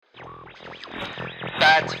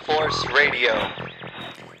Bat Force Radio.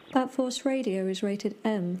 Bat Force Radio is rated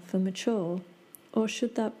M for mature, or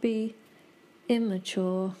should that be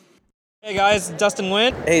immature? Hey guys, Dustin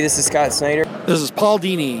Nguyen. Hey, this is Scott Snyder. This is Paul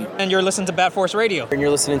Dini. And you're listening to Bat Force Radio. And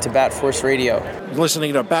you're listening to Bat Force Radio. You're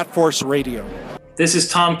listening to Bat Force Radio. This is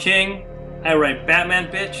Tom King. I write Batman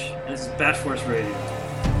Bitch, and this is Bat Force Radio.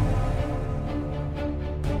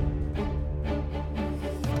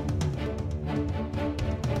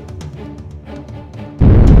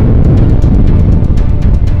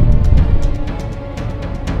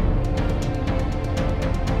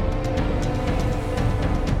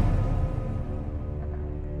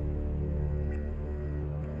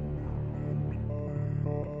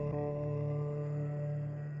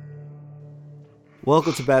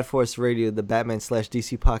 Welcome to Bat Force Radio, the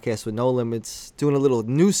Batman/DC podcast with no limits. Doing a little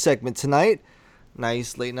news segment tonight.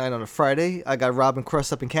 Nice late night on a Friday. I got Robin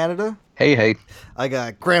Cross up in Canada. Hey. I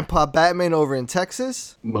got Grandpa Batman over in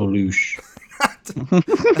Texas. Moloosh.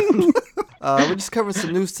 We're just covering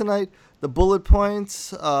some news tonight. The bullet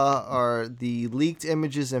points are the leaked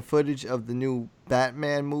images and footage of the new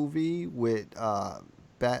Batman movie with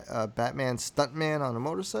Batman stuntman on a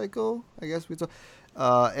motorcycle, I guess we talk.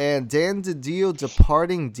 And Dan DiDio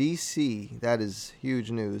departing DC. That is huge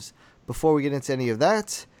news. Before we get into any of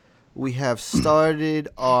that, we have started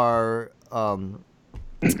our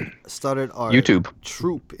YouTube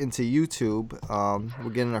troop into YouTube.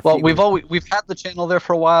 We're getting our we've had the channel there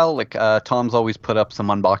for a while. Like Tom's always put up some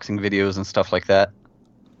unboxing videos and stuff like that.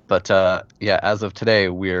 But as of today,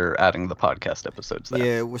 we're adding the podcast episodes there.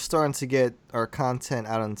 Yeah, we're starting to get our content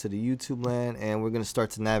out onto the YouTube land, and we're going to start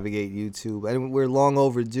to navigate YouTube. And we're long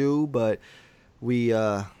overdue, but we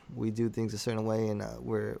do things a certain way, and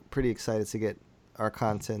we're pretty excited to get our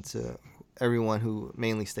content to everyone who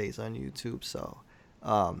mainly stays on YouTube. So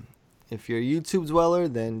if you're a YouTube dweller,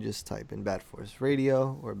 then just type in Bat Force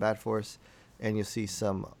Radio or Bat Force, and you'll see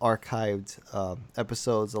some archived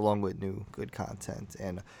episodes along with new good content.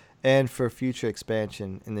 And for future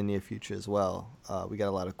expansion in the near future as well. We got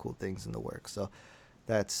a lot of cool things in the works. So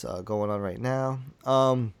that's going on right now.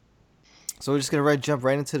 So we're just going to jump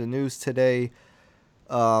right into the news today.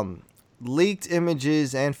 Leaked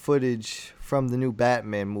images and footage from the new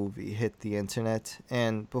Batman movie hit the internet.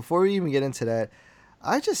 And before we even get into that,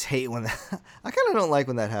 I just hate when that... I kind of don't like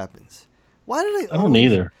when that happens. Why did I don't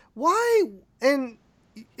either. Why? And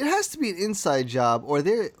it has to be an inside job, or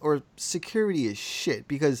security is shit,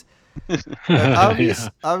 because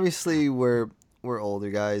obviously we're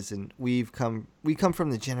older guys, and we come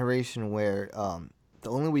from the generation where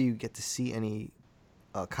the only way you get to see any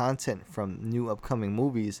content from new upcoming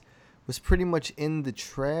movies was pretty much in the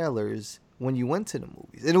trailers when you went to the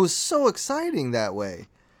movies, and it was so exciting that way.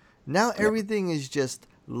 Now everything is just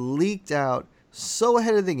leaked out so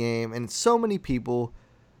ahead of the game, and so many people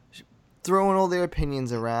throwing all their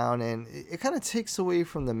opinions around, and it kind of takes away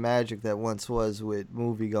from the magic that once was with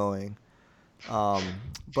movie going. And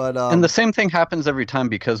the same thing happens every time,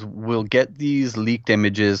 because we'll get these leaked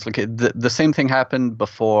images. Like the same thing happened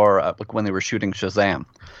before, like when they were shooting Shazam.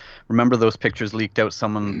 Remember those pictures leaked out?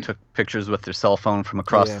 Someone took pictures with their cell phone from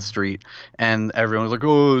across the street, and everyone was like,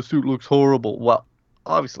 "Oh, the suit looks horrible." Well,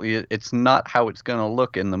 obviously, it's not how it's going to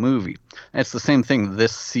look in the movie. And it's the same thing.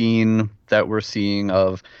 This scene that we're seeing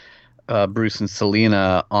of Bruce and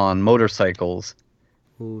Selina on motorcycles,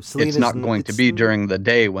 it's not going to be during the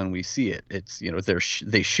day when we see it. It's,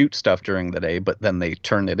 they shoot stuff during the day, but then they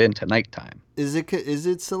turn it into nighttime. Is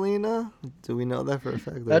it Selina? Do we know that for a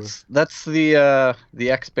fact? That's the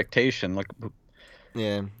expectation. Like,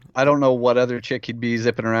 yeah. I don't know what other chick he'd be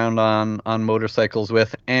zipping around on motorcycles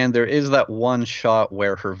with. And there is that one shot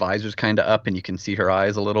where her visor's kind of up and you can see her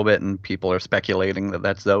eyes a little bit, and people are speculating that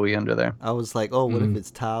that's Zoe under there. I was like, oh, what if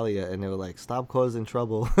it's Talia? And they were like, stop causing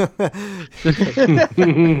trouble. But here's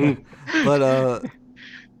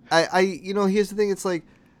the thing. It's like,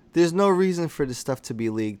 there's no reason for this stuff to be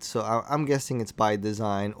leaked, so I'm guessing it's by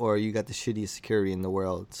design, or you got the shittiest security in the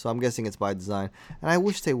world. So I'm guessing it's by design, and I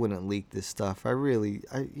wish they wouldn't leak this stuff. I know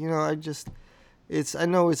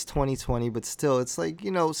it's 2020, but still, it's like,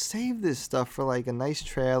 save this stuff for like a nice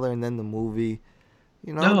trailer and then the movie.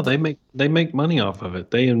 No, they make money off of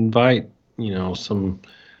it. They invite some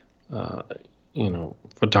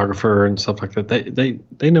photographer and stuff like that.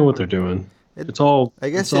 They know what they're doing. It's all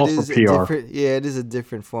for PR. It is a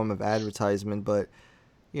different form of advertisement, but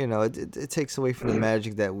it takes away from the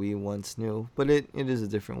magic that we once knew. But it is a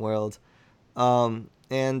different world. So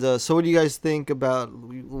what do you guys think about?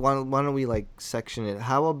 Why don't we section it?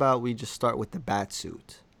 How about we just start with the bat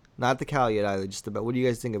suit, not the Calyot either. Just about, what do you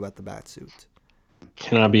guys think about the bat suit?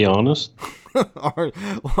 Can I be honest?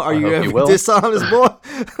 Are you ever dishonest, boy?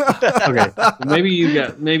 Okay,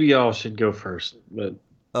 maybe y'all should go first, but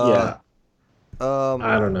yeah.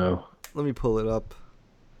 I don't know. Let me pull it up.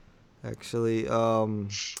 Actually,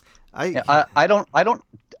 I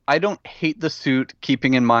don't hate the suit,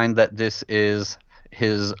 keeping in mind that this is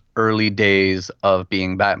his early days of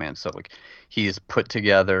being Batman. So like he's put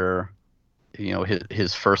together,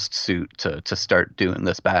 his first suit to start doing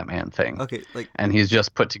this Batman thing. Okay, and he's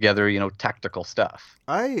just put together, tactical stuff.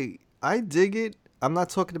 I dig it. I'm not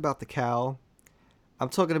talking about the cowl. I'm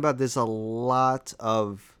talking about there's a lot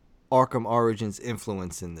of Arkham Origins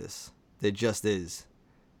influence in this. There just is.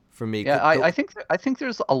 For me. Yeah, I think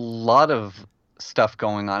there's a lot of stuff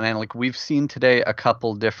going on, and like we've seen today a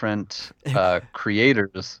couple different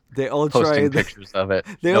creators they all posting pictures of it.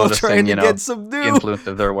 They're all trying to get some new influence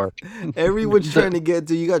of their work. Everyone's trying to get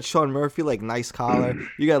to. You got Sean Murphy, like nice collar.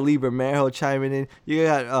 You got Lee Bermejo chiming in. You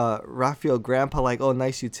got Raphael Grandpa, like, oh,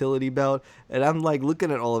 nice utility belt. And I'm like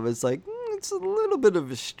looking at all of it. It's like it's a little bit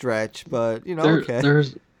of a stretch, but okay.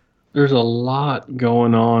 There's a lot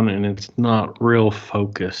going on, and it's not real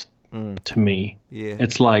focused to me. Yeah,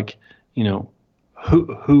 it's like,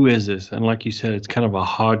 who is this? And like you said, it's kind of a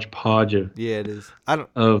hodgepodge of it is.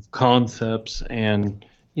 Of concepts, and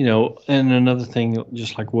and another thing,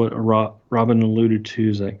 just like what Robin alluded to,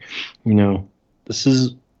 is like, this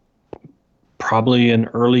is probably an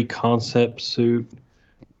early concept suit.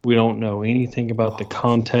 We don't know anything about the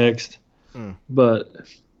context, but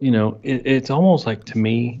it's almost like, to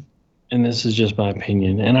me, and this is just my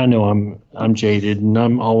opinion, and I know I'm jaded, and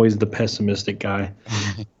I'm always the pessimistic guy.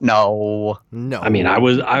 No. I mean, I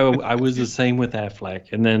was the same with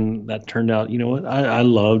Affleck, and then that turned out. You know what? I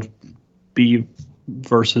loved Batman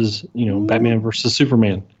versus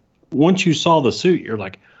Superman. Once you saw the suit, you're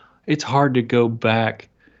like, it's hard to go back.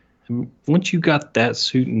 And once you got that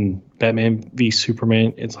suit in Batman v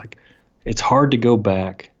Superman, it's like it's hard to go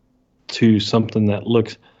back to something that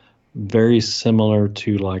looks very similar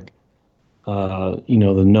to like. The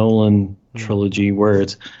Nolan trilogy, where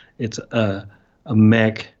it's a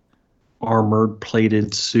mech armored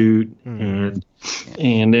plated suit, and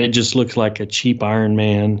it just looks like a cheap Iron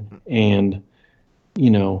Man, and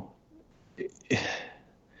it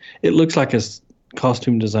looks like a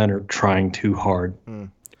costume designer trying too hard,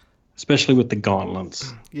 especially with the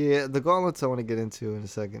gauntlets. Yeah, the gauntlets I want to get into in a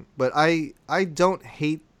second, but I don't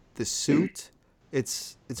hate the suit.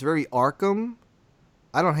 It's very Arkham.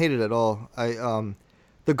 I don't hate it at all.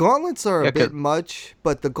 The gauntlets are a bit much,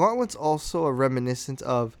 but the gauntlets also are reminiscent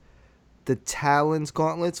of the Talon's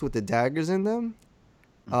gauntlets with the daggers in them.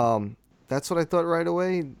 That's what I thought right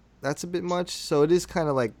away. That's a bit much. So it is kind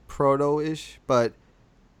of like proto-ish, but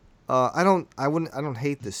I don't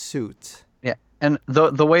hate the suit. Yeah, and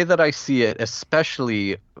the way that I see it,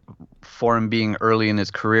 especially for him being early in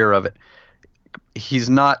his career of it, he's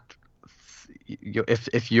not.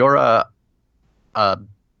 If you're an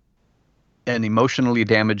emotionally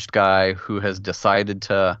damaged guy who has decided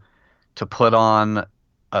to put on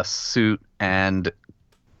a suit and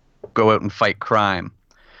go out and fight crime,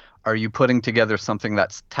 are you putting together something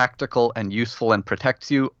that's tactical and useful and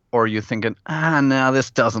protects you, or are you thinking, no,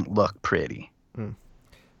 this doesn't look pretty?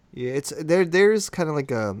 Yeah, it's there's kind of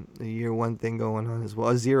like a year one thing going on as well,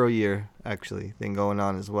 a 0 year actually thing going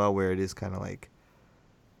on as well, where it is kind of like,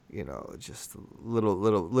 just a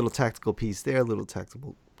little tactical piece there, a little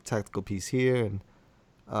tactical piece here, and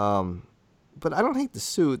but I don't hate the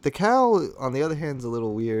suit. The cowl, on the other hand, is a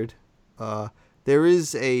little weird. There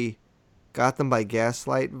is a Gotham by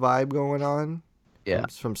Gaslight vibe going on. Yeah.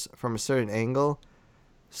 From a certain angle.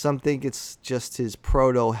 Some think it's just his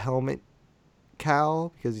proto helmet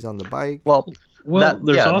cowl because he's on the bike. Well, that's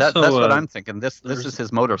what I'm thinking. This is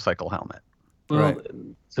his motorcycle helmet. Well, right.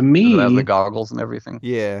 To me, the goggles and everything.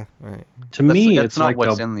 Yeah, right. It's not like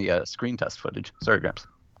what's in the screen test footage. Sorry, Gramps.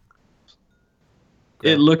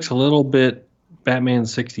 It looks a little bit Batman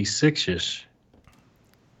 66-ish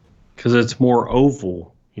because it's more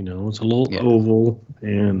oval. It's a little oval,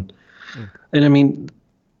 and I mean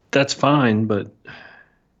that's fine, but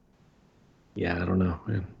yeah, I don't know,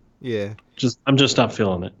 man. Yeah, I'm just not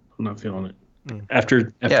feeling it. I'm not feeling it.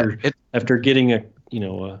 After getting a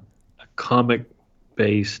comic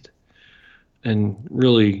based and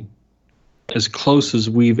really as close as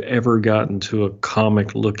we've ever gotten to a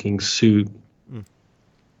comic looking suit,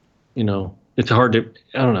 it's hard to,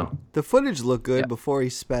 I don't know. The footage looked good before he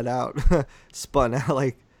spun out.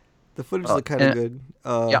 Like the footage looked kind of good.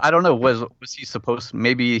 I don't know. Was he supposed?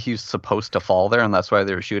 Maybe he's supposed to fall there, and that's why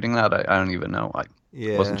they were shooting that. I don't even know. I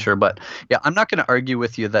wasn't sure, but yeah, I'm not going to argue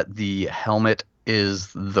with you that the helmet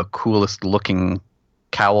is the coolest looking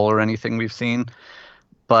cowl or anything we've seen.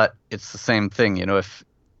 But it's the same thing, you know,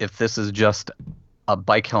 if this is just a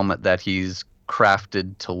bike helmet that he's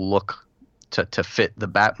crafted to look to fit the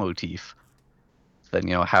bat motif, then,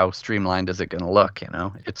 you know, how streamlined is it going to look, you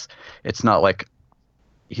know? It's not like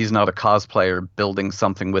he's not a cosplayer building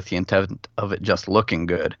something with the intent of it just looking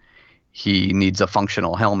good. He needs a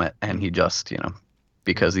functional helmet, and he just, you know,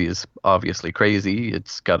 because he's obviously crazy,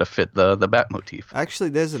 it's got to fit the bat motif. Actually,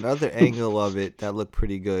 there's another angle of it that looked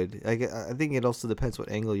pretty good. I think it also depends what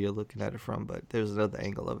angle you're looking at it from, but there's another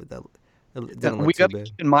angle of it that didn't look We too got to bad.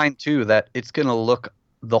 keep in mind, too, that it's going to look,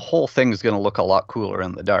 the whole thing is going to look a lot cooler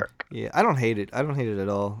in the dark. Yeah, I don't hate it. I don't hate it at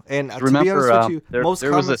all. And to be Remember, honest with you, there most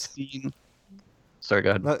was a comments. scene. Sorry,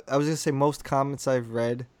 go ahead. No, I was gonna say most comments I've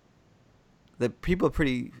read, that people are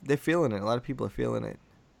they're feeling it. A lot of people are feeling it.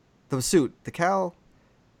 The suit, the cowl,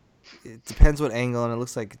 it depends what angle, and it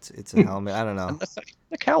looks like it's a helmet. I don't know. And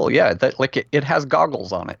the cowl, yeah, that like it has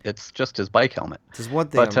goggles on it. It's just his bike helmet. There's one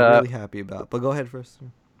thing But, I'm really happy about. But go ahead first.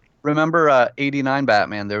 Remember, 89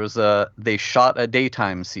 Batman? There was they shot a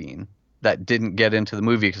daytime scene that didn't get into the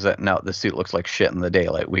movie because no, the suit looks like shit in the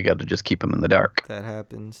daylight. We got to just keep him in the dark. That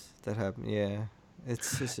happens. Yeah,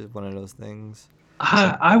 it's just one of those things.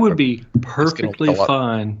 I would be perfectly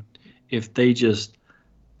fine if they just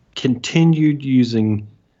continued using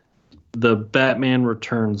the Batman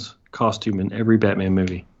Returns costume in every Batman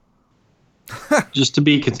movie. Just to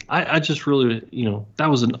be, I just really, you know, that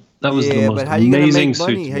was the most but how you gonna amazing make suit.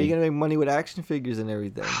 money? to How you me. gonna make money with action figures and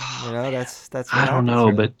everything? You know, that's. What I don't happens, know,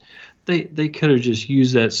 right? but they could have just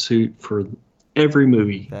used that suit for every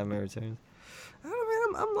movie. Batman Returns. I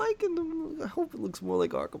don't know, man. I'm liking them. I hope it looks more like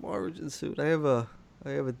Arkham Origins suit. I have a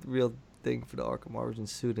real thing for the Arkham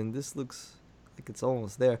Origins suit, and this looks like it's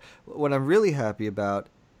almost there. What I'm really happy about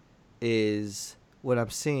is what I'm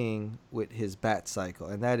seeing with his Bat Cycle,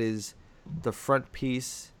 and that is the front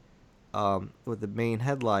piece with the main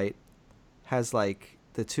headlight has like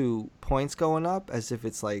the 2 points going up as if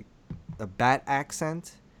it's like a bat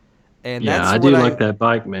accent. And Yeah, that's I do what like that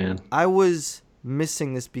bike, man. I was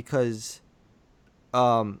missing this because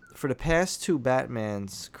for the past 2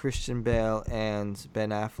 Batmans, Christian Bale and Ben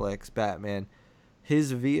Affleck's Batman,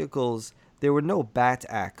 his vehicles, there were no bat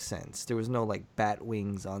accents. There was no like bat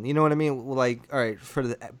wings on. You know what I mean? Like, all right, for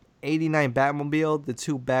the 89 Batmobile, the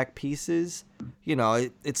 2 back pieces, you know,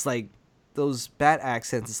 it's like those bat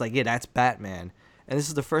accents. It's like, yeah, that's Batman. And this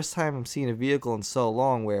is the first time I'm seeing a vehicle in so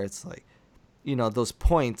long where it's like, you know, those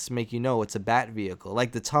points make you know it's a bat vehicle.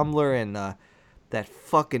 Like the Tumbler and that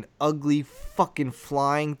fucking ugly fucking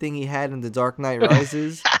flying thing he had in The Dark Knight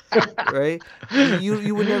Rises, right?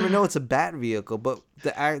 You would never know it's a bat vehicle, but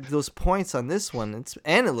those points on this one,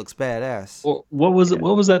 it looks badass. Well, what was it?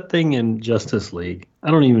 What was that thing in Justice League?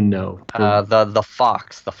 I don't even know. The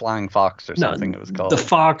fox, the flying fox, or something it was called. The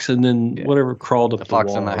fox, and then whatever crawled up The the Fox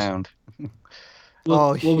walls. and the Hound.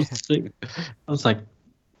 What was the thing? I was like,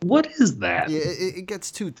 what is that? Yeah, it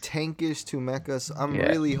gets too tankish, too mecha. So I'm Yeah.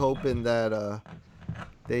 really hoping that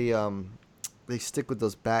they stick with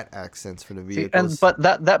those bat accents for the vehicles. But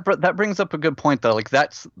that brings up a good point though. Like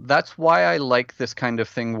that's why I like this kind of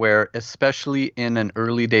thing where, especially in an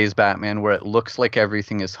early days Batman, where it looks like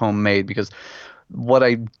everything is homemade. Because what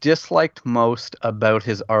I disliked most about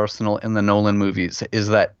his arsenal in the Nolan movies is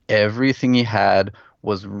that everything he had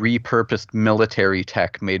was repurposed military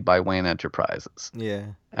tech made by Wayne Enterprises. Yeah.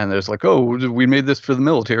 And there's like, oh, we made this for the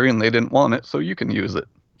military and they didn't want it, so you can use it.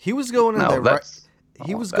 He was going in No, the right. that's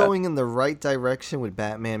He all was bad. going in the right direction with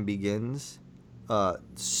Batman Begins,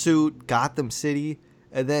 Suit, Gotham City,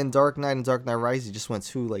 and then Dark Knight and Dark Knight Rises just went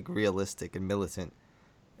too like realistic and militant.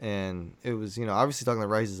 And it was, you know, obviously Dark Knight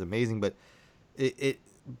Rises is amazing, but it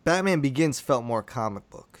Batman Begins felt more comic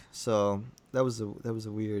book. So that was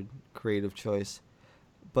a weird creative choice.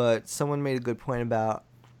 But someone made a good point about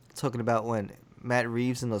talking about when Matt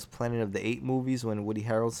Reeves in those Planet of the Apes movies, when Woody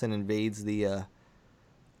Harrelson invades the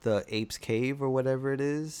Apes Cave or whatever it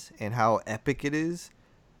is, and how epic it is.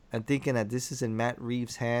 I'm thinking that this is in Matt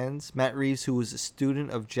Reeves' hands. Matt Reeves, who was a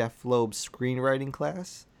student of Jeff Loeb's screenwriting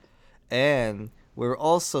class. And we're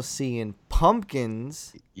also seeing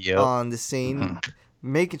pumpkins on the scene,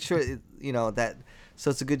 making sure, you know, that. So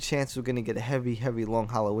it's a good chance we're going to get a heavy, long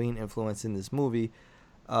Halloween influence in this movie.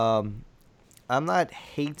 I'm not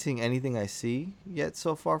hating anything I see yet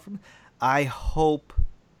so far from it. I hope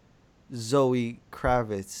Zoe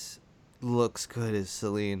Kravitz looks good as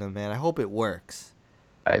Selena, man. I hope it works.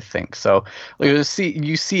 I think so. Like,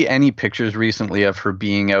 you see any pictures recently of her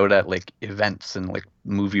being out at like events and like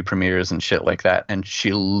movie premieres and shit like that, and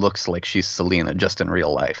she looks like she's Selena just in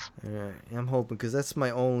real life. Yeah, I'm hoping, because that's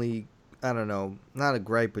my only, I don't know, not a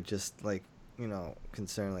gripe, but just like,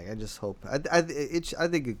 concern. Like I just hope I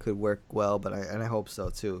think it could work well, but I hope so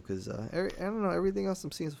too, because I don't know, everything else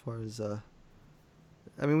I'm seeing so far is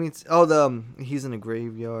I mean he's in a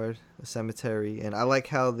graveyard, a cemetery, and I like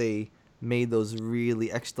how they made those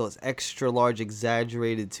really extra large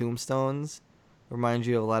exaggerated tombstones. Remind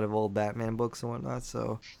you of a lot of old Batman books and whatnot.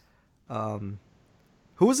 So,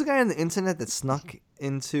 who was the guy on the internet that snuck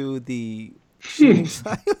into the shooting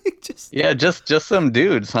site? just some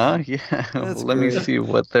dudes, huh? Yeah. Let me see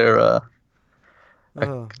what their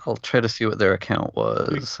I'll try to see what their account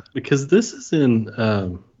was. Because this is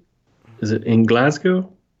is it in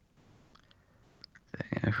Glasgow?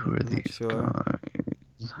 Yeah, who are these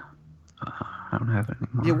guys? I don't have it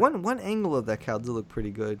anymore. Yeah, one angle of that cow did look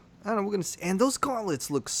pretty good. I don't know. We're gonna see, and those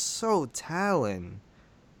gauntlets look so Talon.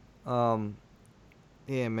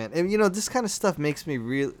 Yeah, man, and this kind of stuff makes me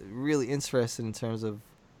really interested in terms of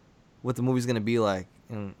what the movie's gonna be like,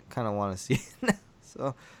 and kind of want to see it now.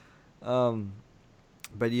 So,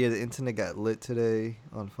 but yeah, the internet got lit today,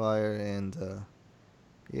 on fire, and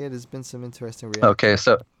yeah, there's been some interesting reactions. Okay,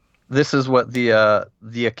 so this is what the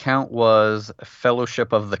account was: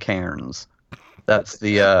 Fellowship of the Cairns. That's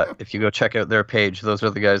the if you go check out their page, those are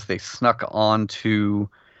the guys. They snuck onto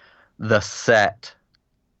the set,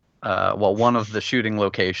 one of the shooting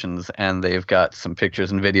locations, and they've got some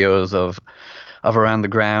pictures and videos of around the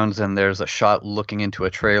grounds. And there's a shot looking into a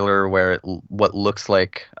trailer where what looks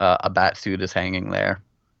like a bat suit is hanging there.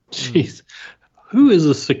 Jeez, who is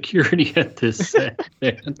the security at this set,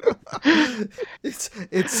 man? It's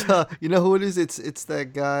you know who it is? It's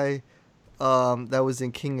that guy. That was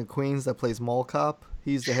in King of Queens that plays Mall Cop.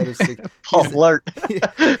 He's the head of Paul Blart.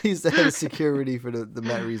 He's the head of security for the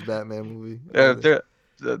Matt Reeves Batman movie. At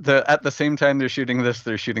the same time they're shooting this,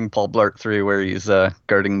 they're shooting Paul Blart 3, where he's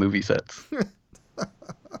guarding movie sets. We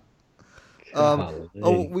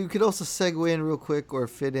could also segue in real quick, or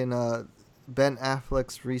fit in Ben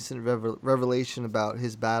Affleck's recent revelation about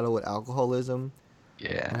his battle with alcoholism.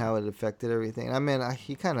 Yeah. And how it affected everything. I mean,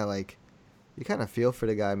 you kind of feel for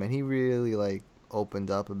the guy, man. He really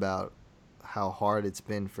opened up about how hard it's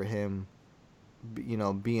been for him,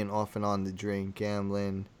 being off and on the drink,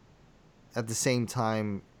 gambling, at the same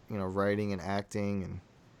time, writing and acting,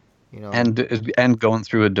 and going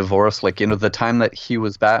through a divorce. The time that he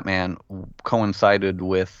was Batman coincided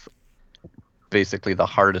with basically the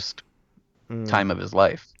hardest time of his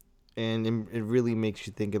life. And it really makes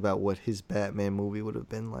you think about what his Batman movie would have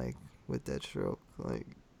been like with that stroke.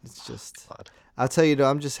 It's just, I'll tell you though,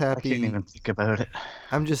 I'm just happy. I can't even think about it.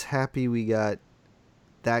 I'm just happy we got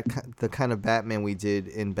the kind of Batman we did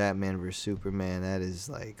in Batman vs Superman. That is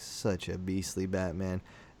such a beastly Batman,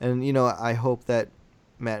 and I hope that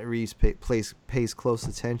Matt Reeves pays close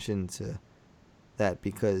attention to that,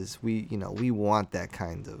 because we want that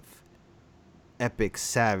kind of epic,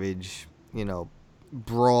 savage,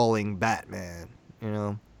 brawling Batman.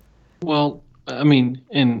 Well, I mean,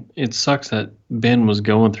 and it sucks that Ben was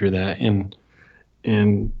going through that,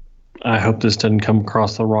 and I hope this doesn't come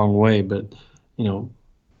across the wrong way, but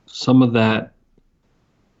some of that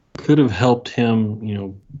could have helped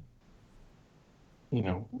him,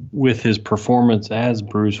 with his performance as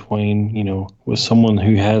Bruce Wayne, with someone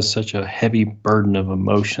who has such a heavy burden of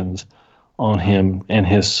emotions on him and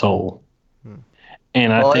his soul.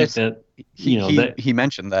 And I think that he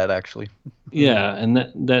mentioned that actually. Yeah, and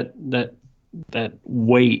that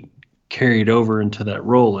weight carried over into that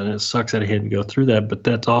role, and it sucks that he had to go through that, but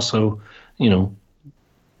that's also,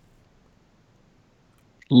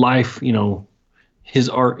 life, his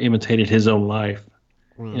art imitated his own life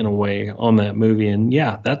in a way on that movie. And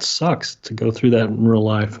yeah, that sucks to go through that in real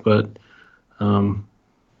life. But,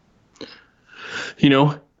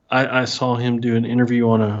 I saw him do an interview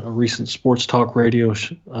on a recent sports talk radio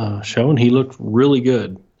show, and he looked really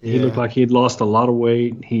good. Yeah. He looked like he'd lost a lot of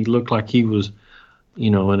weight. He looked like he was,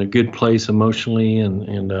 in a good place emotionally.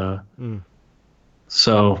 And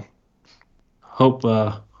so hope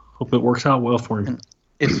it works out well for him.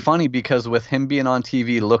 It's funny because with him being on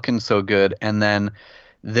TV looking so good, and then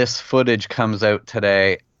this footage comes out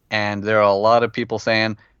today, and there are a lot of people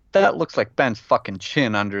saying, that looks like Ben's fucking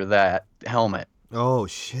chin under that helmet. Oh,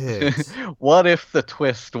 shit. What if the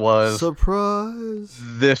twist was... Surprise!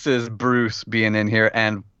 This is Bruce being in here,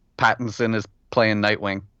 and Pattinson is playing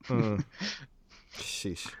Nightwing.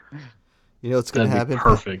 Sheesh. What's going to happen?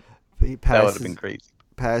 Perfect. That would have been crazy.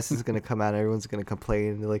 Pattinson's going to come out, and everyone's going to complain,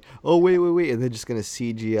 and they're like, oh, wait, and they're just going to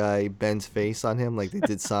CGI Ben's face on him like they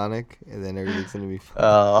did Sonic, and then everything's going to be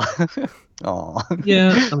fine. Oh.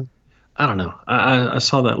 Yeah, I don't know. I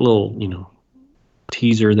saw that little,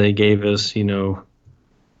 teaser they gave us, what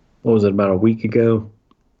was it, about a week ago?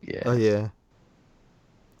 Yeah. Oh, yeah.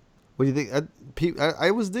 What do you think? I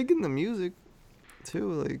was digging the music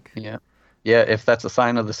too. Like, Yeah. Yeah, if that's a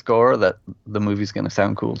sign of the score, that the movie's gonna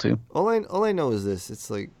sound cool too. all I know is this. It's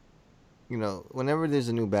like, whenever there's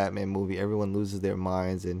a new Batman movie, everyone loses their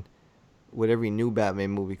minds, and with every new Batman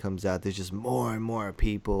movie comes out, there's just more and more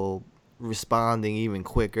people responding even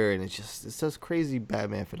quicker, and it's just crazy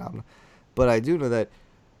Batman phenomenon. But I do know that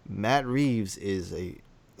Matt Reeves is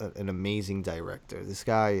an amazing director. This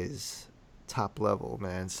guy is top level,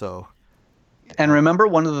 man. So, And remember,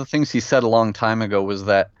 one of the things he said a long time ago was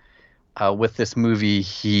that with this movie,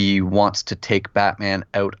 he wants to take Batman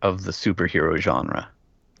out of the superhero genre.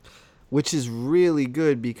 which is really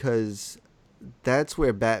good because that's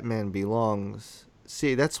where Batman belongs.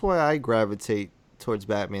 See, that's why I gravitate towards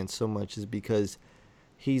Batman so much, is because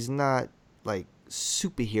he's not like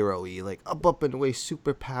superhero-y, like up and away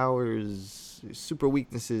superpowers, super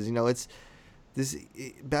weaknesses. It's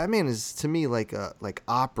Batman is to me like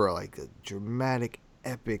opera, like a dramatic,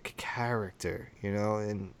 epic character.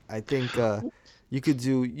 And I think you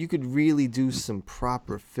could really do some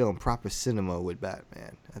proper cinema with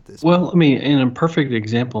Batman at this point. Well, I mean, and a perfect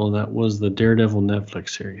example of that was the Daredevil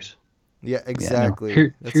Netflix series. Yeah, exactly.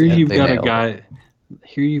 Here That's you've They got a nailed guy.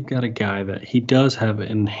 Here you've got a guy that he does have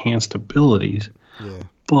enhanced abilities, Yeah,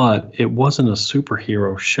 but it wasn't a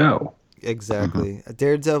superhero show. exactly.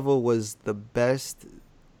 Daredevil was the best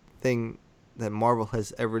thing that Marvel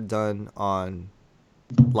has ever done on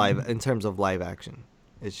in terms of live action.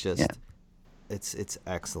 It's just, it's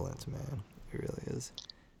excellent, man. It really is.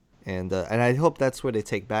 And I hope that's where they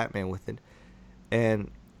take Batman with it. And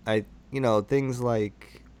things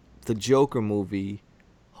like the Joker movie,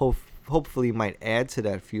 hopefully might add to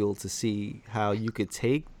that fuel to see how you could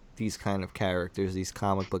take these kind of characters, these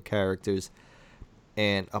comic book characters,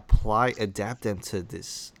 and adapt them to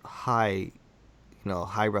this high-rough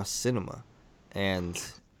cinema, and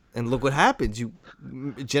look what happens. You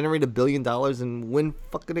generate $1 billion and win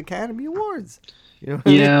fucking Academy Awards. What I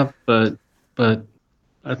mean? Yeah, but I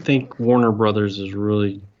think Warner Brothers is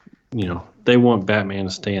really, they want Batman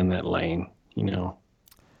to stay in that lane. Yeah,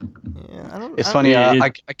 I don't. It's funny. I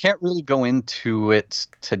can't really go into it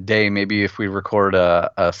today. Maybe if we record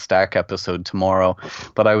a stack episode tomorrow.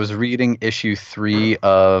 But I was reading issue 3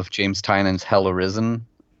 of James Tynion's Hell Arisen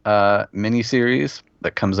miniseries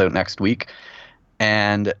that comes out next week,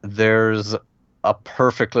 and there's a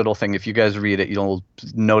perfect little thing. If you guys read it, you'll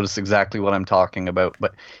notice exactly what I'm talking about.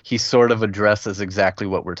 But he sort of addresses exactly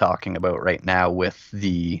what we're talking about right now with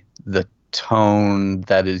the tone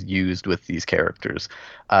that is used with these characters.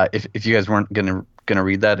 If you guys weren't gonna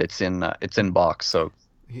read that, it's in box. So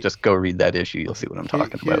just go read that issue. You'll see what I'm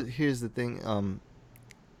talking about. Here's the thing.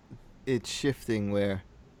 It's shifting where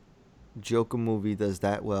Joker movie does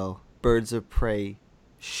that well. Birds of Prey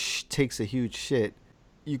takes a huge shit.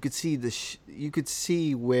 You could see you could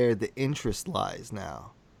see where the interest lies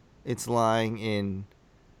now. It's lying in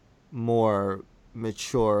more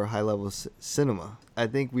mature, high-level cinema. I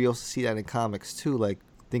think we also see that in comics too. Like,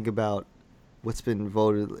 think about what's been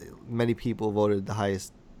voted. Many people voted the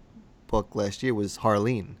highest book last year was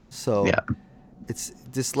Harleen. So Yeah. it's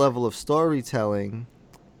this level of storytelling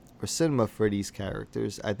or cinema for these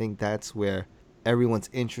characters. I think that's where everyone's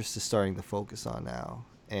interest is starting to focus on now.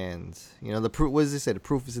 And the proof. What does they say? The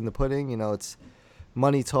proof is in the pudding. It's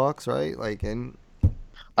money talks, right? Like, and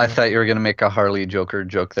I thought you were gonna make a Harley Joker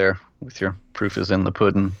joke there with your proof is in the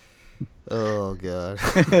pudding. oh god.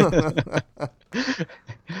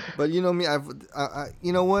 But me,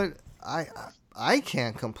 you know what? I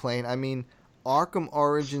can't complain. I mean, Arkham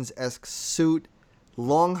Origins-esque suit,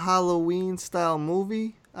 long Halloween style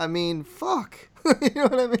movie. I mean, fuck. You know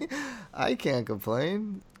what I mean? I can't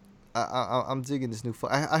complain. I'm digging this new.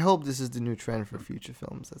 I hope this is the new trend for future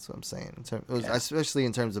films. That's what I'm saying. Especially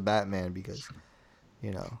in terms of Batman, because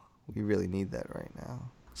we really need that right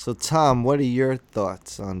now. So Tom, what are your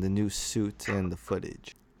thoughts on the new suit and the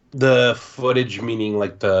footage? The footage, meaning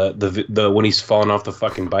like the when he's falling off the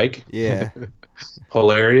fucking bike. Yeah.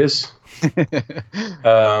 Hilarious.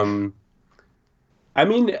 I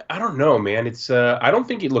mean, I don't know, man. It's I don't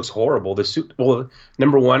think it looks horrible. The suit. Well,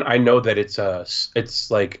 number one, I know that it's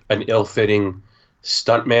like an ill-fitting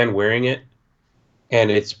stuntman wearing it, and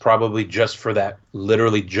it's probably just for that,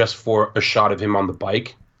 literally just for a shot of him on the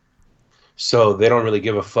bike. So they don't really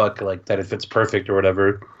give a fuck like that if it's perfect or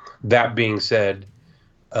whatever. That being said,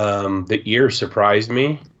 the ear surprised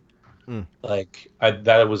me. Like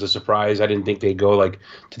that was a surprise. I didn't think they'd go like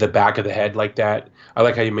to the back of the head like that. I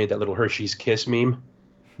like how you made that little Hershey's Kiss meme.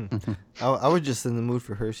 I was just in the mood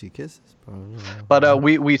for Hershey Kisses. But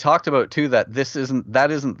we talked about too that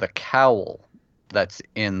that isn't the cowl that's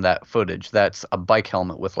in that footage. That's a bike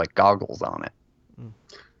helmet with like goggles on it.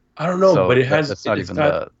 I don't know, So but it has. that's not It's even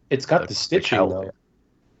got. It's got the the stitching cowl. though.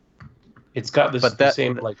 It's got But the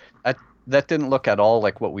same like. that didn't look at all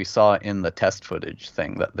like what we saw in the test footage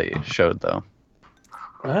thing that they showed, though.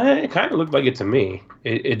 It kind of looked like it to me.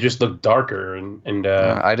 It just looked darker and.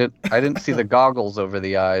 I didn't see the goggles over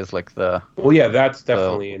the eyes like the. Well, yeah, that's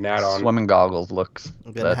definitely an add-on. Swimming goggles looks.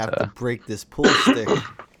 I'm gonna have to break this pool stick.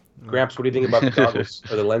 Gramps, what do you think about the goggles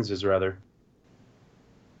or the lenses rather?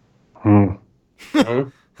 Hmm.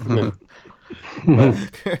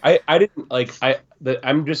 I didn't like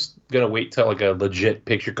I'm just gonna wait till like a legit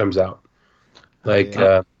picture comes out. Like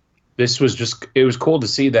this was just it was cool to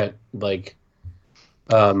see that like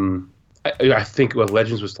I think what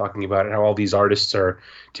Legends was talking about it, how all these artists are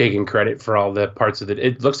taking credit for all the parts of it.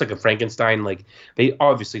 It looks like a Frankenstein. Like they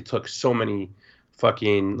obviously took so many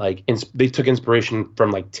fucking like they took inspiration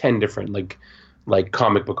from like 10 different like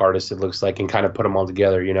comic book artists. It looks like and kind of put them all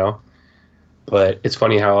together, you know. But it's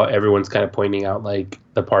funny how everyone's kind of pointing out like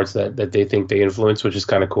the parts that they think they influence, which is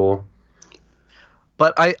kind of cool.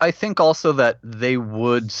 But I think also that they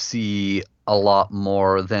would see a lot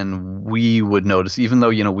more than we would notice, even though,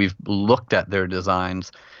 you know, we've looked at their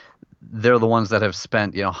designs. They're the ones that have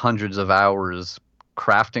spent, you know, hundreds of hours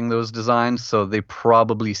crafting those designs. So they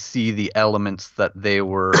probably see the elements that they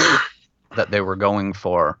were going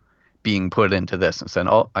for being put into this and saying,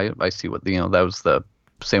 oh, I see what, you know, that was the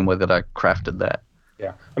same way that I crafted that.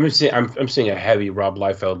 Yeah. I'm seeing a heavy Rob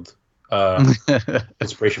Liefeld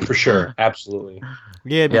inspiration for sure. Absolutely.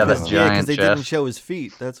 Yeah, because they chest. didn't show his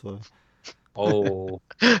feet. That's why. Oh.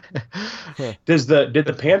 Did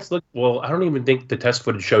the pants look? Well, I don't even think the test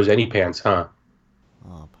footage shows any pants, huh?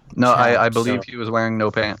 Oh, no, I believe he was wearing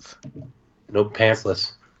no pants. No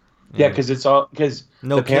pantsless. Yeah, because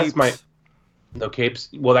no the pants capes. might. No capes.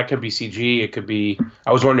 Well, that could be CG. It could be.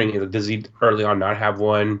 I was wondering, does he early on not have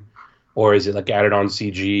one, or is it like added on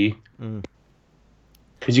CG?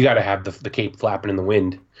 Because you got to have the cape flapping in the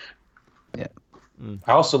wind. Yeah.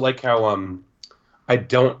 I also like how I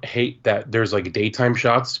don't hate that there's like daytime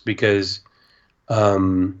shots because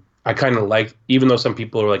I kind of like, even though some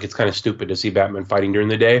people are like it's kind of stupid to see Batman fighting during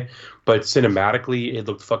the day, but cinematically it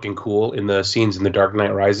looked fucking cool in the scenes in The Dark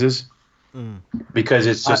Knight Rises because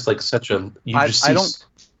it's just like such a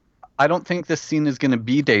I don't think this scene is going to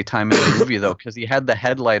be daytime in the movie though, because he had the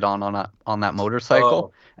headlight on that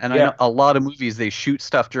motorcycle, and yeah. I know a lot of movies they shoot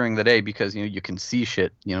stuff during the day because you know you can see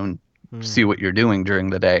shit, you know, and see what you're doing during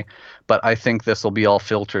the day. But I think this will be all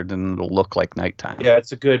filtered and it'll look like nighttime. Yeah,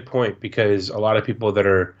 it's a good point because a lot of people that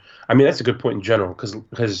are, I mean, that's a good point in general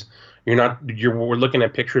because we're looking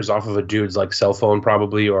at pictures off of a dude's like cell phone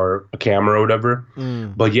probably or a camera or whatever.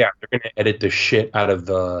 But yeah, they're gonna edit the shit out of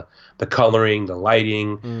the coloring, the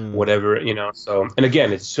lighting, whatever, you know. So, and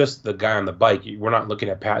again, it's just the guy on the bike. We're not looking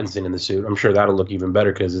at Pattinson in the suit. I'm sure that'll look even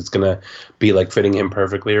better because it's gonna be like fitting him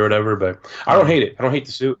perfectly or whatever. But I don't hate it. I don't hate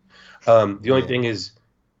the suit. The only thing is,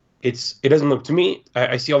 it doesn't look to me.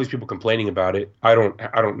 I see all these people complaining about it. I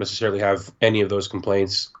don't necessarily have any of those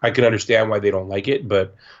complaints. I can understand why they don't like it,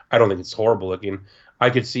 but I don't think it's horrible looking. I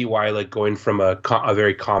could see why like going from a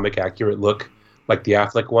very comic accurate look like the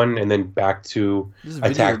Affleck one, and then back to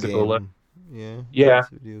a tactical look. Yeah.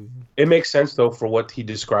 It makes sense though for what he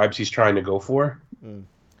describes he's trying to go for.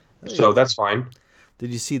 So that's fine.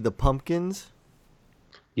 Did you see the pumpkins?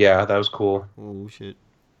 Yeah, that was cool. Oh shit.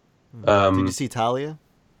 Did you see Talia?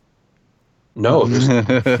 No.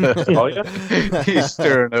 Talia? He's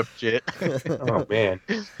stirring up shit. Oh man.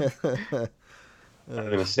 I'm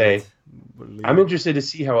gonna say, I'm interested to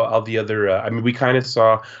see how all the other. I mean, we kind of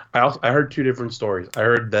saw. I heard two different stories. I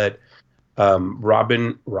heard that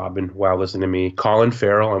Robin. Wow, listen to me. Colin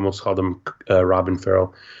Farrell. I almost called him Robin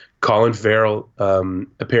Farrell. Colin Farrell.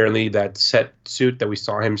 Apparently, that set suit that we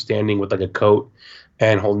saw him standing with like a coat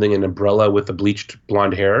and holding an umbrella with the bleached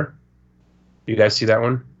blonde hair. You guys see that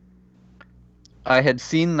one? I had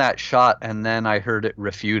seen that shot, and then I heard it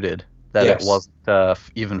refuted that Yes. it wasn't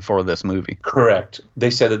even for this movie. Correct.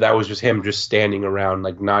 They said that was just him just standing around,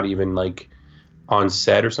 like not even like on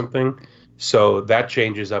set or something. So that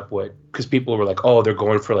changes up because people were like, oh, they're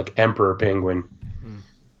going for like Emperor Penguin.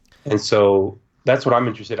 And so that's what I'm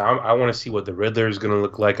interested in. I want to see what the Riddler is going to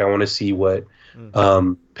look like. I want to see what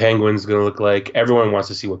Penguin's going to look like. Everyone wants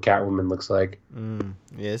to see what Catwoman looks like.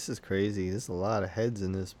 Yeah, this is crazy. There's a lot of heads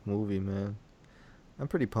in this movie, man. I'm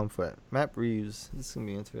pretty pumped for it. Matt Reeves. This is going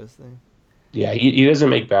to be interesting. Yeah, he doesn't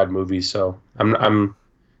make bad movies, so I'm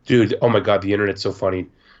dude, oh my god, the internet's so funny.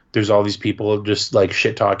 There's all these people just like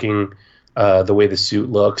shit talking the way the suit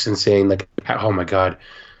looks and saying like, oh my god.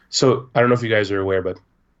 So I don't know if you guys are aware, but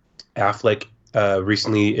Affleck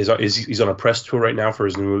recently is he's on a press tour right now for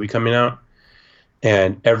his new movie coming out.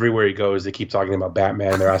 And everywhere he goes, they keep talking about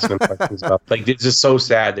Batman. They're asking him questions about, like, it's just so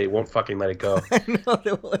sad. They won't fucking let it go. I know,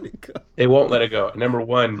 they won't let it go. They won't let it go. Number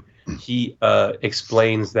one, he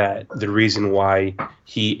explains that the reason why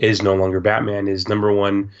he is no longer Batman is, number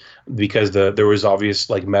one, because there was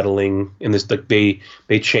obvious like meddling in this. Like they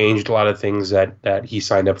changed a lot of things that he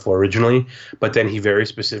signed up for originally, but then he very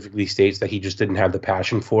specifically states that he just didn't have the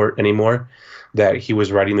passion for it anymore. That he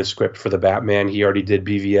was writing the script for the Batman. He already did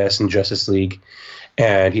BVS and Justice League,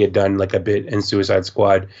 and he had done like a bit in Suicide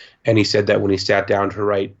Squad. And he said that when he sat down to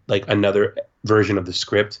write like another version of the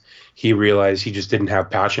script, he realized he just didn't have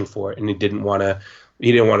passion for it, and he didn't want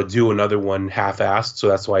to do another one half-assed. So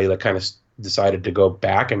that's why he like kind of decided to go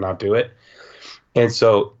back and not do it. And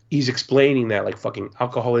so he's explaining that like fucking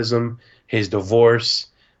alcoholism, his divorce,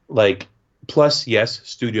 like. Plus, yes,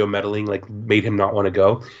 studio meddling like made him not want to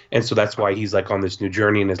go, and so that's why he's like on this new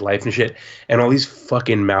journey in his life and shit. And all these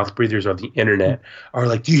fucking mouth breathers on the internet are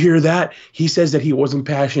like, "Do you hear that? He says that he wasn't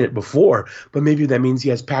passionate before, but maybe that means he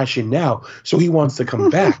has passion now, so he wants to come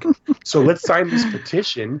back. So let's sign this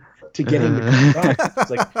petition to get him to come back." It's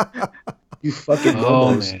like, you fucking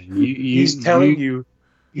momos. He's telling you.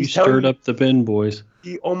 You stirred up the bin, boys.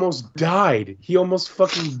 He almost died. He almost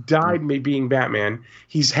fucking died being Batman.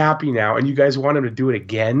 He's happy now, and you guys want him to do it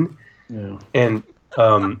again? Yeah. And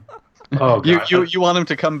oh god, you want him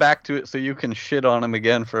to come back to it so you can shit on him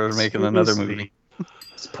again for making another movie.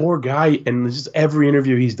 This poor guy, and just every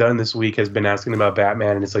interview he's done this week has been asking about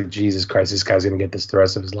Batman, and it's like, Jesus Christ, this guy's gonna get this the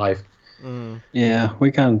rest of his life. Yeah,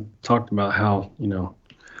 we kind of talked about how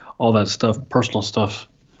all that stuff, personal stuff,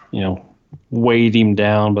 weighed him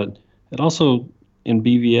down, but it also in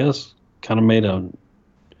BVS kind of made a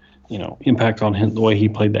impact on him, the way he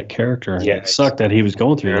played that character. Yeah, it sucked that he was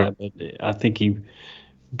going through that, but I think he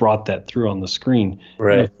brought that through on the screen.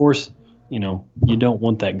 Right. And of course, you don't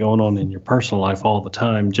want that going on in your personal life all the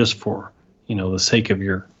time, just for the sake of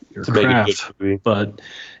your craft. But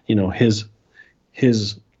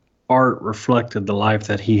his art reflected the life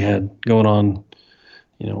that he had going on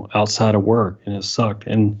outside of work, and it sucked.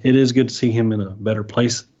 And it is good to see him in a better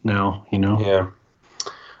place now, Yeah.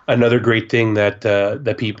 Another great thing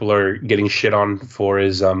that people are getting shit on for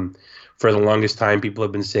is for the longest time people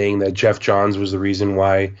have been saying that Jeff Johns was the reason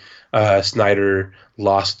why Snyder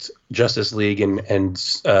lost Justice League, and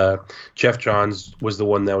Jeff Johns was the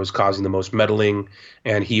one that was causing the most meddling,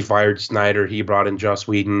 and he fired Snyder. He brought in Joss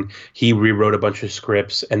Whedon. He rewrote a bunch of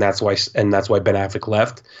scripts, and that's why Ben Affleck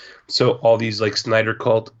left. So all these like Snyder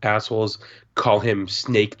cult assholes call him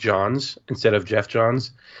Snake Johns instead of Jeff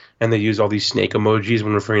Johns, and they use all these snake emojis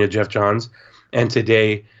when referring to Jeff Johns. And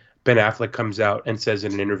today, Ben Affleck comes out and says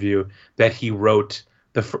in an interview that he wrote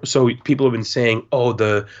so people have been saying, oh,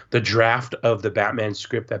 the draft of the Batman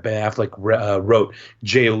script that Ben Affleck wrote.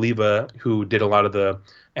 Jay Oliva, who did a lot of the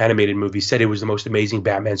animated movies, said it was the most amazing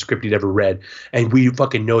Batman script he'd ever read, and we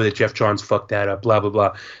fucking know that Jeff Johns fucked that up. Blah blah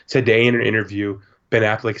blah. Today in an interview, Ben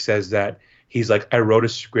Affleck says that he's like, I wrote a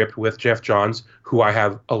script with Jeff Johns, who I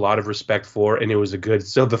have a lot of respect for, and it was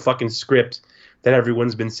so the fucking script that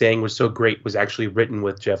everyone's been saying was so great was actually written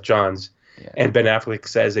with Jeff Johns. Yeah. And Ben Affleck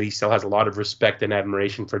says that he still has a lot of respect and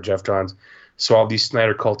admiration for Jeff Johns. So all these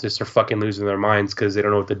Snyder cultists are fucking losing their minds because they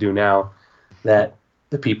don't know what to do now that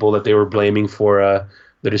the people that they were blaming for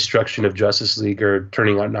the destruction of Justice League are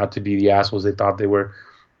turning out not to be the assholes they thought they were.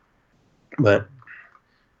 But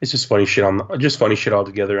it's just funny shit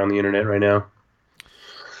altogether on the internet right now.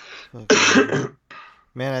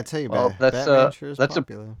 Man, I tell you, well, Batman sure is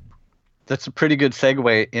popular. That's a pretty good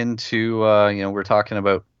segue into we're talking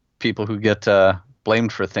about people who get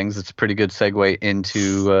blamed for things. It's a pretty good segue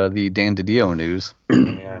into the Dan DiDio news.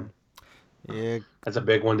 Man. Yeah, that's a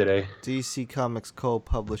big one today. DC Comics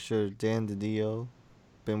co-publisher Dan DiDio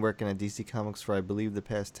been working at DC Comics for, I believe, the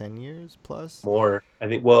past 10 years plus. More, I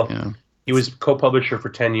think. Well, he was co-publisher for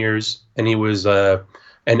 10 years, and he was an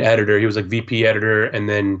editor. He was like VP editor, and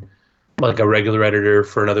then like a regular editor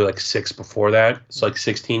for another like 6 before that. So like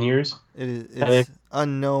 16 years. It's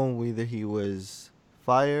unknown whether he was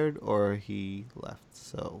fired or he left,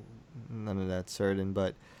 so none of that's certain.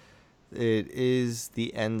 But it is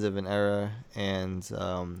the end of an era, and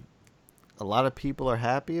a lot of people are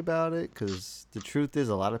happy about it, because the truth is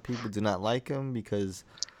a lot of people do not like him, because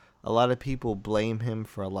a lot of people blame him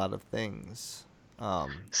for a lot of things.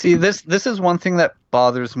 See, this is one thing that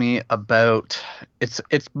bothers me about it's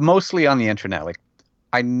mostly on the internet. Like,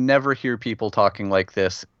 I never hear people talking like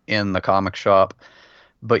this in the comic shop,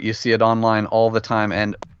 but you see it online all the time,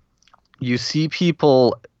 and you see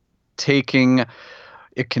people taking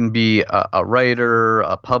it can be a writer,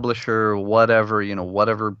 a publisher, whatever,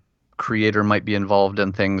 whatever creator might be involved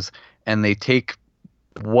in things, and they take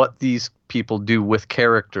what these people do with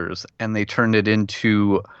characters and they turn it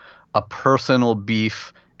into a personal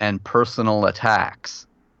beef and personal attacks.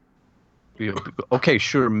 Okay,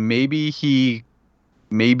 sure, maybe he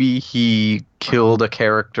killed a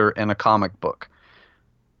character in a comic book,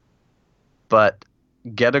 but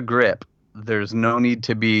get a grip. There's no need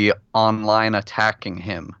to be online attacking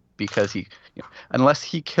him because unless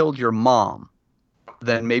he killed your mom,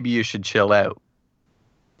 then maybe you should chill out,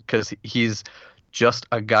 because he's just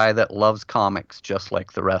a guy that loves comics just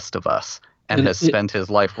like the rest of us and has spent his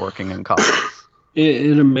life working in comics.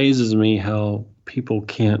 It amazes me how people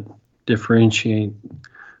can't differentiate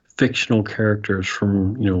fictional characters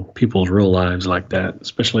from, people's real lives like that,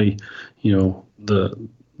 especially,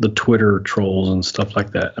 the Twitter trolls and stuff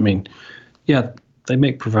like that. I mean, yeah, they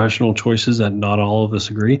make professional choices that not all of us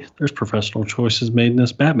agree. There's professional choices made in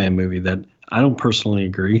this Batman movie that I don't personally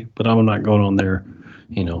agree, but I'm not going on there,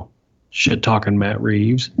 shit talking Matt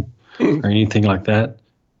Reeves or anything like that.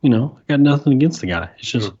 I got nothing against the guy.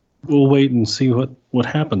 It's just we'll wait and see what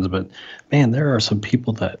happens. But man, there are some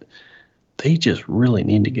people that they just really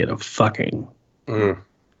need to get a fucking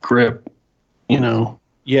grip,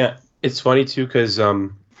 Yeah, it's funny too because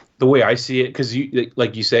the way I see it, because you,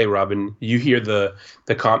 like you say, Robin, you hear the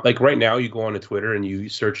like right now you go on to Twitter and you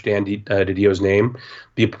search Dan DiDio's name,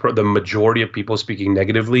 the majority of people speaking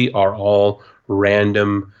negatively are all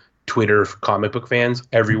random Twitter comic book fans.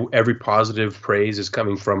 Every positive praise is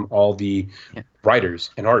coming from all the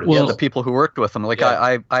writers and artists. Well, the people who worked with them.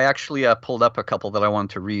 I actually pulled up a couple that I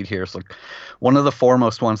wanted to read here. So one of the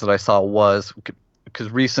foremost ones that I saw was,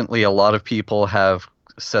 because recently a lot of people have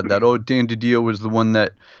said that, Dan DiDio was the one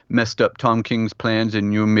that messed up Tom King's plans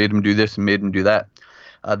and you made him do this and made him do that.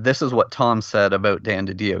 This is what Tom said about Dan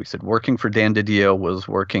DiDio. He said, working for Dan DiDio was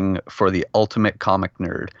working for the ultimate comic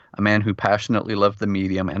nerd, a man who passionately loved the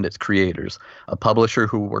medium and its creators, a publisher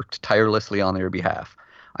who worked tirelessly on their behalf.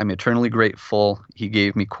 I'm eternally grateful. He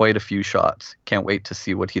gave me quite a few shots. Can't wait to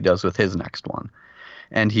see what he does with his next one.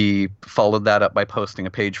 And he followed that up by posting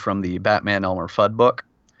a page from the Batman Elmer Fudd book.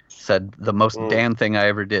 Said, the most Dan thing I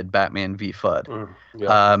ever did, Batman v. Fudd.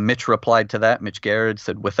 Mitch replied to that. Mitch Garrett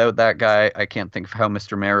said, without that guy, I can't think of how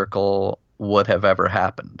Mr. Miracle would have ever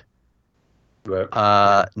happened.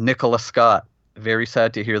 Right. Nicholas Scott, very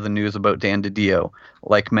sad to hear the news about Dan DiDio.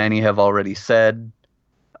 Like many have already said,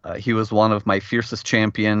 he was one of my fiercest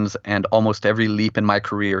champions, and almost every leap in my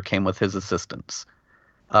career came with his assistance.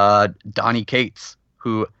 Donny Cates,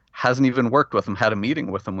 who hasn't even worked with him, had a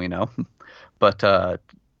meeting with him, we know, but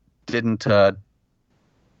didn't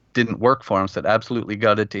work for him. Said, absolutely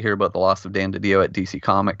gutted to hear about the loss of Dan DiDio at DC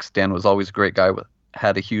Comics. Dan was always a great guy,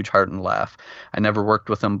 had a huge heart and laugh. I never worked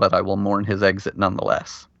with him, but I will mourn his exit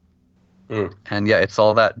nonetheless. And yeah, it's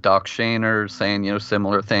all that. Doc Shaner saying,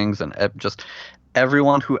 similar things, and just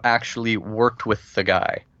everyone who actually worked with the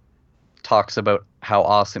guy talks about how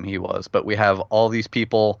awesome he was. But we have all these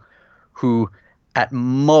people who at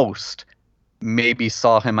most maybe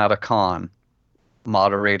saw him at a con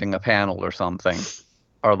moderating a panel or something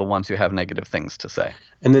are the ones who have negative things to say.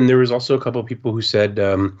 And then there was also a couple of people who said,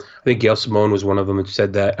 I think Gail Simone was one of them who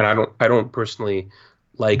said that, and I don't personally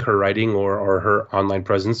like her writing or her online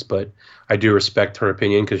presence, but I do respect her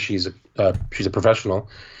opinion because she's a professional.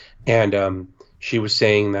 And she was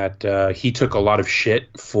saying that he took a lot of shit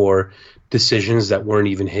for decisions that weren't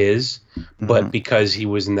even his, but because he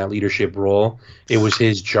was in that leadership role, it was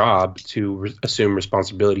his job to assume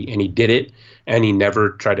responsibility, and he did it, and he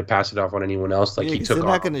never tried to pass it off on anyone else. Like, he took they're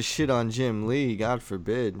off. not going to shit on Jim Lee, God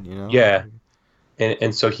forbid, Yeah,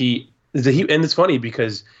 and so he and it's funny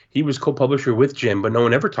because he was co-publisher with Jim, but no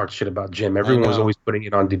one ever talked shit about Jim. Everyone was always putting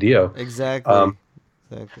it on DiDio. Exactly.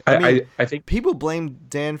 I think people blame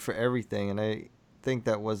Dan for everything, and I think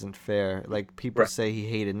that wasn't fair. Like, people say he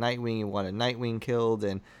hated Nightwing, he wanted Nightwing killed,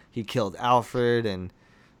 and he killed Alfred, and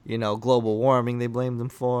global warming they blamed him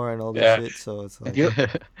for, and all this shit. So it's like,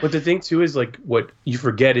 but the thing too is, like, what you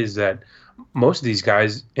forget is that most of these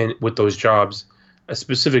guys with those jobs,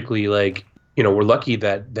 specifically, like, we're lucky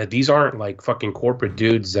that these aren't like fucking corporate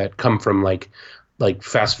dudes that come from like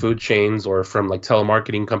fast food chains or from like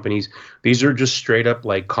telemarketing companies. These are just straight up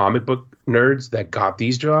like comic book nerds that got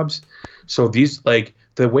these jobs. So these, like,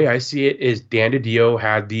 the way I see it is Dan DiDio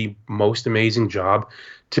had the most amazing job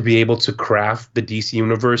to be able to craft the DC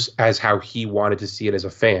universe as how he wanted to see it as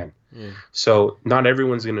a fan. So not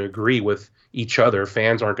everyone's going to agree with each other.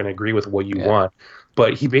 Fans aren't going to agree with what you want.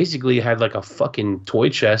 But he basically had like a fucking toy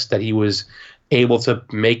chest that he was able to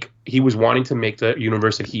he was wanting to make the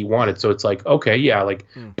universe that he wanted. So it's like, okay, yeah, like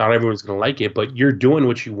not everyone's going to like it, but you're doing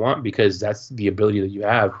what you want because that's the ability that you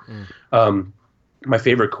have. My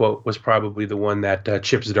favorite quote was probably the one that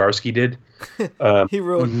Chip Zdarsky did. He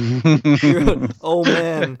wrote, "Oh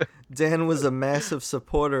man, Dan was a massive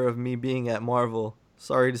supporter of me being at Marvel.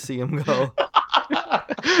 Sorry to see him go."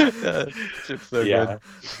 Chip's so Yeah,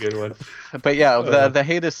 good one. But yeah, the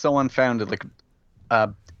hate is so unfounded. Like,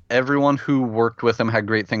 everyone who worked with him had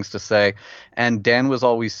great things to say, and Dan was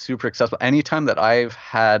always super accessible. Anytime that I've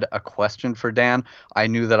had a question for Dan, I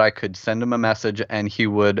knew that I could send him a message, and he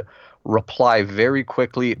would reply very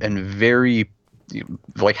quickly and very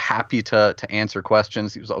like happy to answer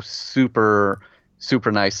questions. He was always super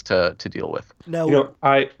nice to deal with. Now,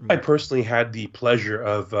 I personally had the pleasure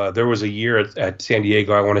of there was a year at San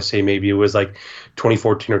Diego. I want to say maybe it was like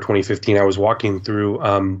 2014 or 2015. I was walking through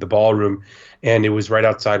the ballroom, and it was right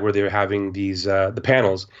outside where they were having these the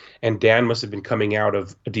panels. And Dan must have been coming out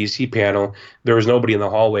of a DC panel. There was nobody in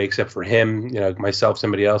the hallway except for him, myself,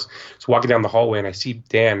 somebody else. So walking down the hallway, and I see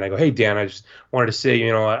Dan, and I go, "Hey, Dan, I just wanted to say,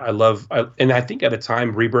 and I think at the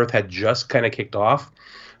time Rebirth had just kind of kicked off.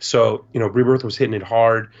 So, Rebirth was hitting it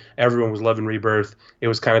hard. Everyone was loving Rebirth. It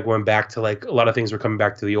was kind of going back to, like, a lot of things were coming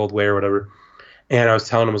back to the old way or whatever. And I was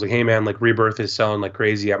telling him, I was like, "Hey, man, like, Rebirth is selling like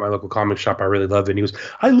crazy at my local comic shop. I really love it." And he goes,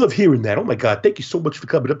 "I love hearing that. Oh, my God. Thank you so much for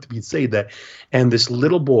coming up to me and saying that." And this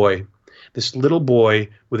little boy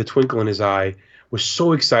with a twinkle in his eye was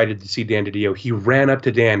so excited to see Dan DiDio. He ran up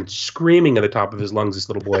to Dan, screaming at the top of his lungs, this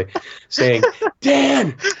little boy, saying,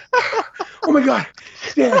 "Dan! Oh, my God.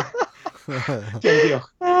 Dan! Dan DiDio.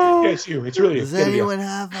 Yeah, it's you. It's really does Dan anyone DiDio.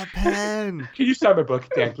 have a pen? Can you sign my book?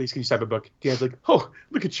 Dan, please, can you sign my book?" Dan's like, "Oh,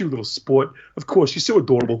 look at you, little sport. Of course, you're so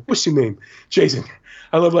adorable. What's your name?" "Jason.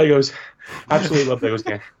 I love Legos. Absolutely love Legos,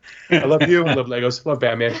 Dan. I love you. I love Legos. I love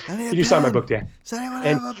Batman. Can you sign my book, Dan?" Does anyone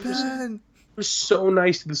And have a pen? He was so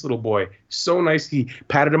nice to this little boy. So nice. He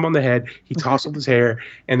patted him on the head. He tousled his hair.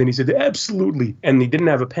 And then he said, "Absolutely." And he didn't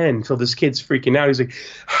have a pen. So this kid's freaking out. He's like,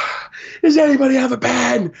 "Does anybody have a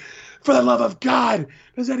pen? For the love of God,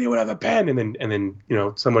 does anyone have a pen?" And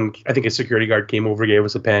then someone, I think a security guard, came over, gave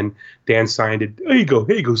us a pen. Dan signed it. Here you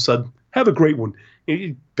go, son. Have a great one."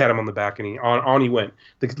 He pat him on the back, and on he went.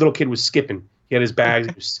 The little kid was skipping. He had his bags.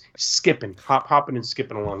 He was skipping, hopping and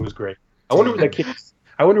skipping along. It was great. I wonder where that kid is.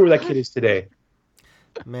 I wonder where that kid is today.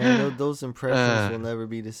 Man, those impressions will never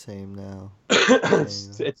be the same now.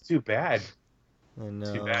 It's too bad. I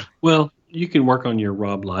know. Too bad. Well, you can work on your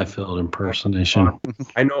Rob Liefeld impersonation.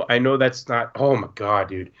 I know that's not. Oh my God,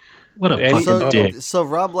 dude! What a fucking dick. So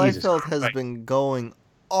Rob Jesus Liefeld has Christ. been going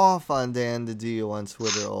off on Dan DiDio on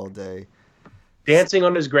Twitter all day. Dancing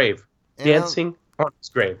on his grave. And Dancing on his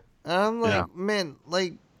grave. I'm like, man,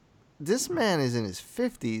 like, this man is in his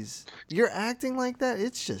 50s. You're acting like that?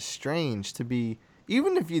 It's just strange to be,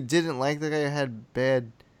 even if you didn't like the guy or had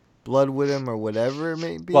bad blood with him or whatever it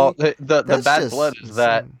may be. Well, the that's bad just blood is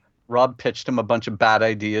that insane. Rob pitched him a bunch of bad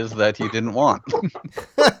ideas that he didn't want.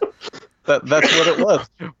 That's what it was.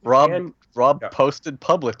 Rob posted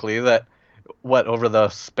publicly that over the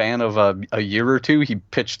span of a year or two, he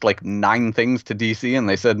pitched like 9 things to DC, and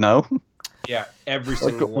they said no. Yeah, every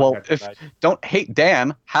single one. Well, had if that. don't hate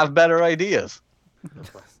Dan, have better ideas.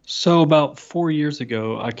 So about 4 years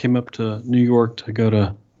ago, I came up to New York to go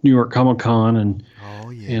to New York Comic Con,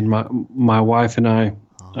 and my wife and I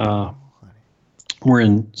were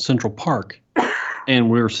in Central Park, and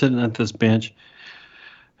we were sitting at this bench,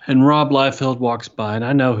 and Rob Liefeld walks by, and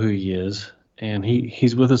I know who he is, and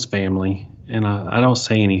he's with his family, and I don't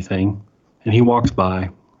say anything, and he walks by,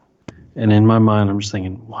 and in my mind, I'm just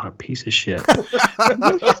thinking, what a piece of shit.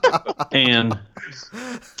 And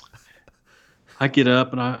I get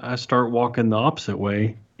up and I start walking the opposite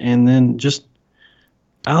way. And then just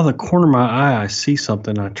out of the corner of my eye, I see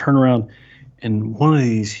something. I turn around, and one of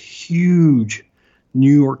these huge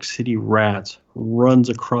New York City rats runs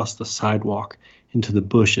across the sidewalk into the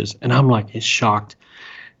bushes. And I'm like, it's shocked.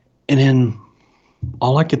 And then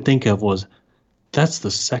all I could think of was, that's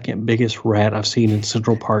the second biggest rat I've seen in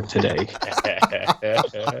Central Park today.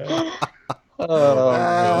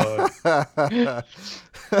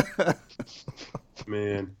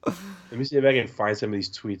 Man, let me see if I can find some of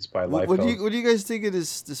these tweets by What Liefeld. do you guys think of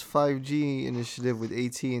this 5G initiative with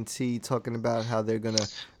AT&T talking about how they're gonna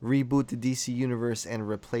reboot the DC universe and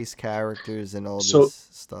replace characters and all this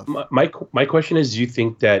stuff? My question is, do you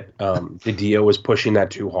think that the DO was pushing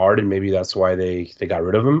that too hard, and maybe that's why they got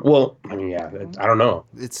rid of him? Well, I mean, yeah, I don't know.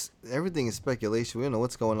 It's everything is speculation. We don't know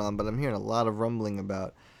what's going on, but I'm hearing a lot of rumbling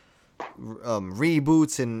about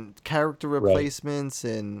reboots and character replacements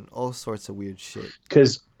and all sorts of weird shit.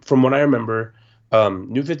 Because from what I remember,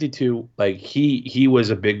 New 52, like he was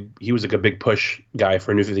like a big push guy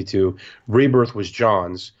for New 52. Rebirth was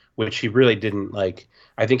John's, which he really didn't like.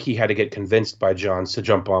 I think he had to get convinced by John's to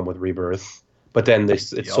jump on with Rebirth. But then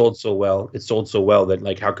it sold so well. It sold so well that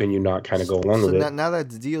like, how can you not kind of go along with it? Now that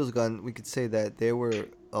the deal's gone, we could say that there were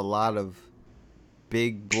a lot of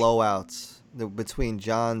big blowouts between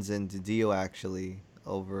John's and DiDio actually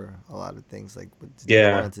over a lot of things like what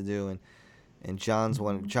DiDio wanted to do, and John's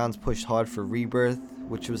pushed hard for Rebirth,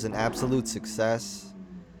 which was an absolute success,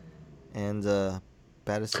 and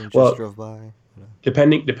Battison just drove by.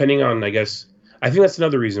 Depending on, I guess, I think that's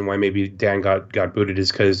another reason why maybe Dan got booted,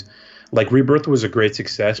 is because like Rebirth was a great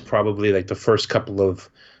success, probably like the first couple of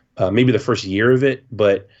maybe the first year of it,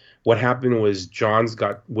 but what happened was John's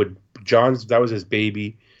that was his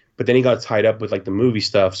baby, but then he got tied up with like the movie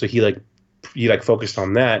stuff, so he focused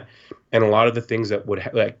on that, and a lot of the things that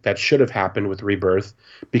that should have happened with Rebirth,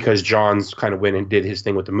 because John's kind of went and did his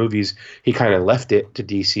thing with the movies, he kind of left it to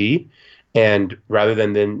DC, and rather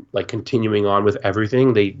than then like continuing on with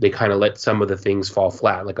everything, they kind of let some of the things fall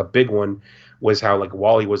flat. Like a big one was how like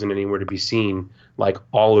Wally wasn't anywhere to be seen like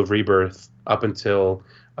all of Rebirth up until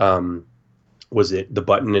was it The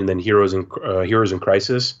Button and then Heroes in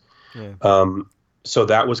Crisis. Yeah. So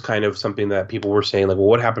that was kind of something that people were saying like, well,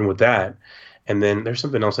 what happened with that? And then there's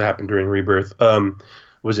something else that happened during Rebirth.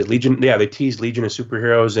 Was it Legion? Yeah, they teased Legion of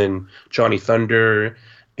Superheroes and Johnny Thunder,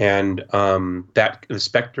 and that the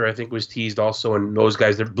Spectre I think was teased also, and those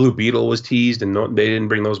guys, the Blue Beetle was teased, and they didn't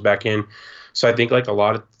bring those back in. So I think like a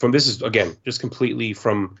lot of this is again just completely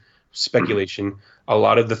from speculation. A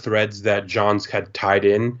lot of the threads that Johns had tied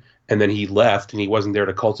in, and then he left, and he wasn't there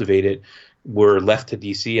to cultivate it, were left to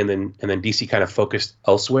DC, and then DC kind of focused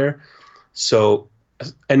elsewhere. So,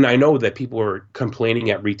 and I know that people were complaining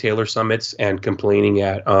at retailer summits and complaining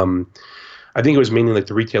at I think it was mainly like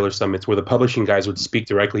the retailer summits where the publishing guys would speak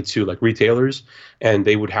directly to like retailers, and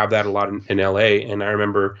they would have that a lot in LA. And I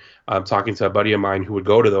remember talking to a buddy of mine who would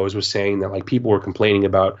go to those, was saying that like people were complaining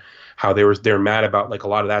about how they're mad about like a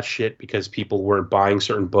lot of that shit because people weren't buying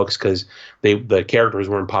certain books because the characters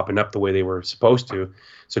weren't popping up the way they were supposed to.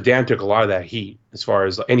 So Dan took a lot of that heat as far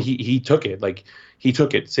as, and he took it, like he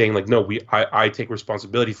took it saying like, no, I take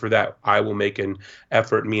responsibility for that. I will make an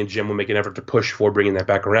effort. Me and Jim will make an effort to push for bringing that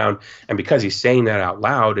back around. And because he's saying that out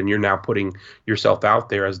loud, and you're now putting yourself out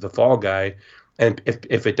there as the fall guy, and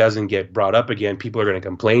if it doesn't get brought up again, people are going to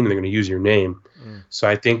complain and they're going to use your name. So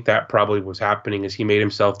I think that probably was happening, is he made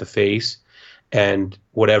himself the face, and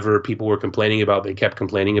whatever people were complaining about, they kept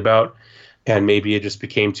complaining about. And maybe it just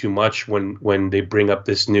became too much when they bring up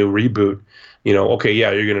this new reboot. You know, okay, yeah,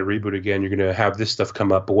 you're going to reboot again. You're going to have this stuff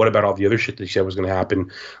come up. But what about all the other shit that you said was going to happen?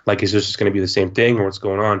 Like, is this just going to be the same thing, or what's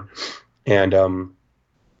going on? And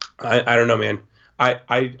I don't know, man.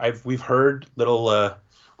 We've heard little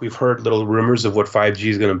rumors of what 5G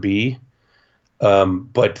is going to be.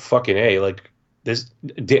 But fucking A, like,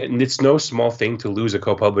 it's no small thing to lose a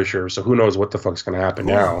co-publisher. So who knows what the fuck's going to happen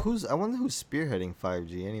now? I wonder who's spearheading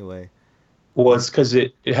 5G anyway. Well, it's because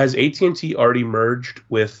it has AT&T already merged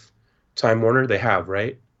with Time Warner. They have,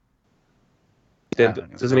 right?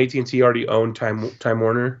 Doesn't AT&T already own Time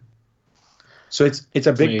Warner? So it's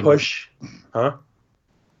a big push, huh?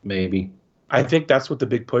 Maybe. I think that's what the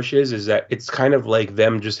big push is that it's kind of like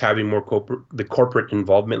them just having more corporate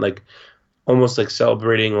involvement, like almost like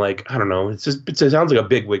celebrating, like, I don't know. It sounds like a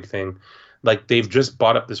big wig thing. Like they've just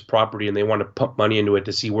bought up this property and they want to pump money into it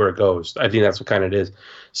to see where it goes. I think that's what kind of it is.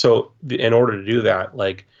 So in order to do that,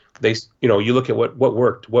 like you look at what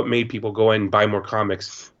worked, what made people go in and buy more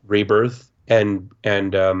comics, Rebirth and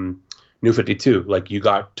New 52. Like you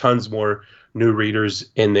got tons more new readers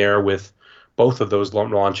in there with both of those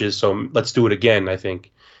launches. So let's do it again, I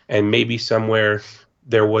think. And maybe somewhere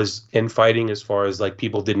there was infighting as far as like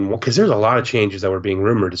people didn't want, because there's a lot of changes that were being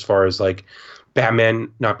rumored as far as like Batman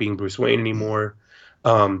not being Bruce Wayne anymore.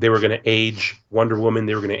 They were going to age Wonder Woman.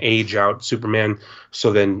 They were going to age out Superman.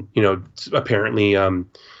 So then, apparently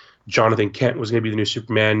Jonathan Kent was going to be the new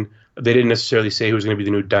Superman. They didn't necessarily say who was going to be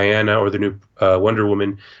the new Diana or the new Wonder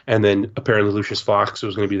Woman. And then apparently Lucius Fox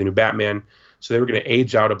was going to be the new Batman. So they were going to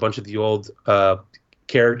age out a bunch of the old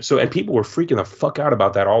characters. So, and people were freaking the fuck out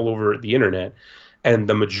about that all over the internet. And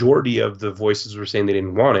the majority of the voices were saying they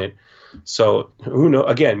didn't want it. So who knows?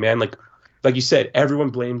 Again, man, like you said,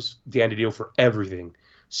 everyone blames Dan DiDio for everything.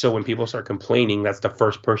 So when people start complaining, that's the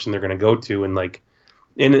first person they're going to go to. And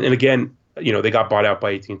and again, they got bought out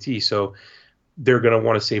by AT&T. So they're going to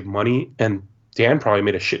want to save money. And Dan probably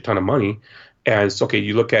made a shit ton of money. And it's okay.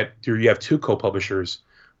 You have two co-publishers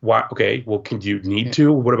Why? Okay, well, can you need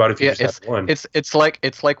to? What about if you Yeah, just have one? it's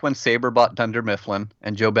like when Saber bought Dunder Mifflin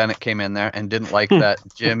and Joe Bennett came in there and didn't like that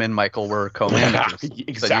Jim and Michael were co-managers.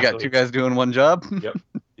 Exactly. So you got two guys doing one job. Yep.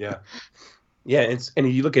 Yeah. Yeah.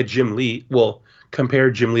 And you look at Jim Lee. Well, compare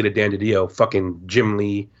Jim Lee to Dan DiDio. Fucking Jim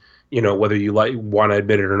Lee. Whether you want to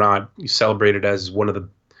admit it or not, you celebrated as one of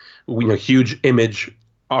the huge Image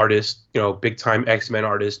artist. Big time X-Men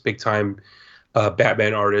artist. Big time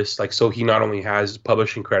Batman artist. Like, so he not only has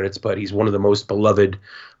publishing credits, but he's one of the most beloved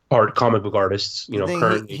comic book artists.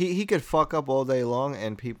 Currently. He could fuck up all day long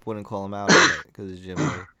and people wouldn't call him out on it because it's Jim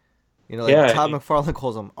Lee. Todd McFarlane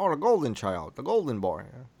calls him, the golden child, the golden boy.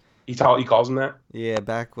 He calls him that? Yeah,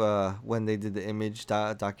 back when they did the Image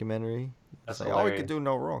documentary. That's like, hilarious. he could do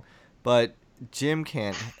no wrong. But Jim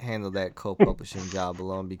can't handle that co-publishing job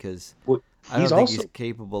alone because I don't think he's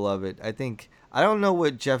capable of it. I don't know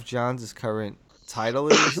what Jeff Johns' current title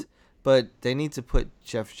is, but they need to put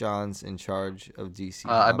Jeff Johns in charge of DC.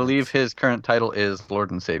 I believe his current title is Lord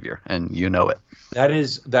and Savior, and you know it. That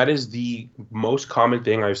is the most common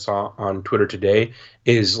thing I saw on Twitter today.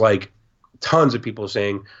 Is like tons of people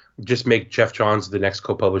saying just make Jeff Johns the next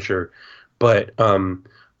co-publisher, but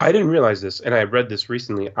I didn't realize this, and I read this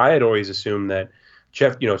recently. I had always assumed that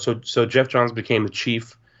Jeff, so Jeff Johns became the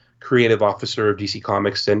chief creative officer of DC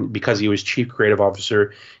Comics, and because he was chief creative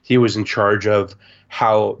officer, he was in charge of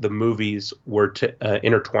how the movies were to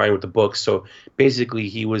intertwine with the books. So basically,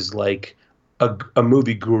 he was like a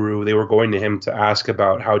movie guru. They were going to him to ask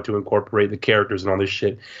about how to incorporate the characters and all this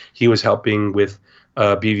shit. He was helping with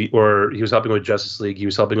he was helping with Justice League. He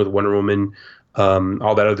was helping with Wonder Woman,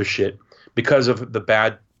 all that other shit. Because of the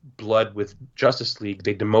bad blood with Justice League,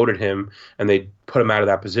 they demoted him and they put him out of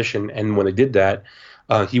that position. And when they did that,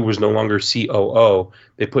 he was no longer COO.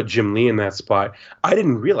 They put Jim Lee in that spot. I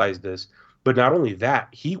didn't realize this, but not only that,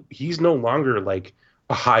 he's no longer like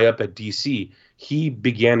a high up at DC. He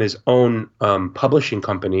began his own publishing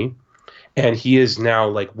company, and he is now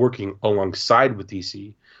like working alongside with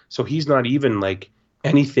DC. So he's not even like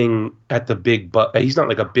anything at the big, but he's not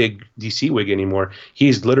like a big DC wig anymore.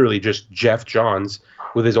 He's literally just Jeff Johns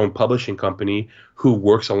with his own publishing company who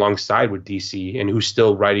works alongside with DC and who's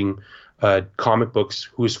still writing comic books,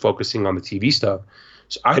 who's focusing on the TV stuff.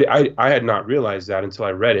 So I had not realized that until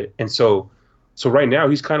I read it. And so right now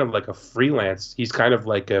he's kind of like a freelance. He's kind of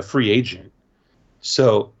like a free agent.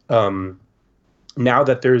 So now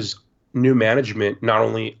that there's new management, not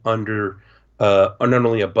only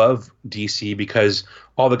above DC, because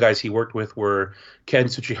all the guys he worked with were Ken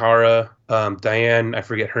Tsuchihara, Diane, I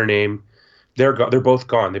forget her name. They're both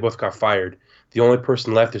gone. They both got fired. The only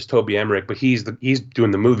person left is Toby Emmerich, but he's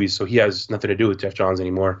doing the movies, so he has nothing to do with Jeff Johns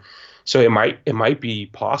anymore. So it might be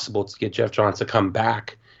possible to get Jeff Johns to come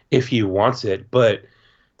back if he wants it, but at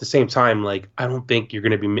the same time, like, I don't think you're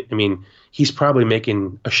going to be. I mean, he's probably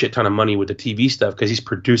making a shit ton of money with the TV stuff because he's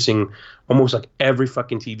producing almost like every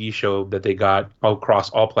fucking TV show that they got across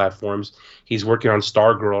all platforms. He's working on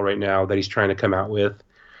Stargirl right now that he's trying to come out with.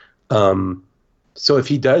 So if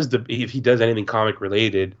he does anything comic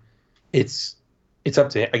related, it's up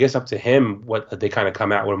to him what they kind of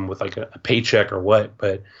come out with him with, like a paycheck or what.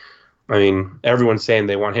 But I mean, everyone's saying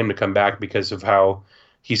they want him to come back because of how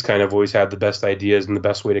he's kind of always had the best ideas and the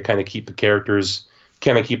best way to kind of keep the characters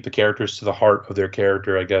to the heart of their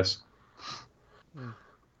character, I guess.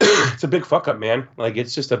 It's a big fuck up, man. Like,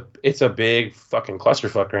 it's a big fucking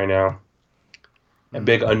clusterfuck right now. A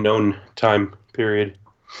big unknown time period.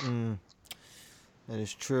 That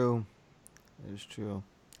is true. We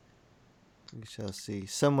shall see.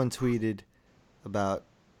 Someone tweeted about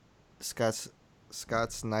Scott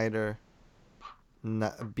Snyder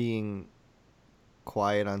not being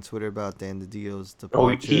quiet on Twitter about Dan DiDio's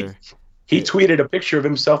departure. He tweeted a picture of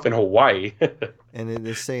himself in Hawaii. And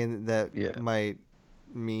they're saying that might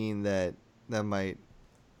mean that might,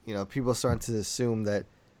 people starting to assume that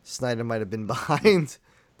Snyder might have been behind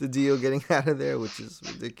the deal getting out of there, which is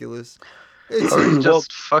ridiculous. Or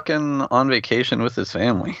just fucking on vacation with his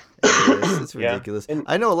family. It's ridiculous. Yeah.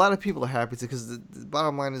 I know a lot of people are happy because the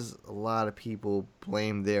bottom line is a lot of people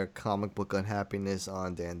blame their comic book unhappiness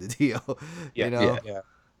on Dan DiDio. Yeah.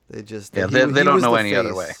 They just they don't know any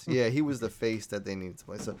other way. Yeah, he was the face that they needed to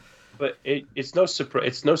play. So, but it's no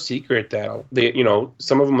secret that they,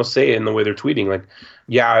 some of them will say it in the way they're tweeting, like,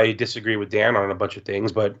 yeah, I disagree with Dan on a bunch of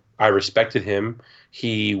things, but I respected him.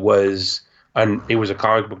 He was a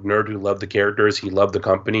comic book nerd who loved the characters. He loved the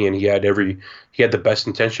company, and he had the best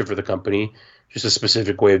intention for the company. Just a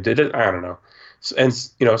specific way of did it. I don't know. And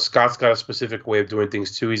Scott's got a specific way of doing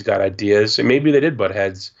things too. He's got ideas, and maybe they did butt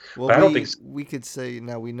heads. Well, but I don't think we could say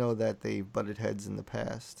now we know that they butted heads in the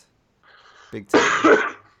past. Big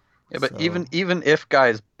time. Yeah, but So- even if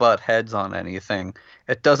guys butt heads on anything,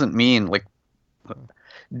 it doesn't mean like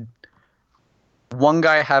one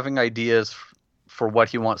guy having ideas for what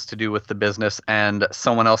he wants to do with the business and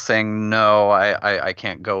someone else saying no, I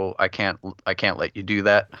can't go, I can't let you do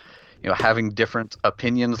that. You know, having different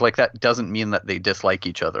opinions like that doesn't mean that they dislike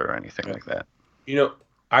each other or anything like that. You know,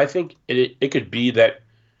 I think it could be that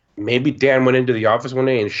maybe Dan went into the office one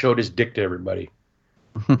day and showed his dick to everybody.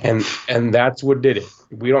 and that's what did it.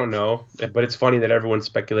 We don't know, but it's funny that everyone's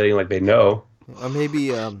speculating like they know. Or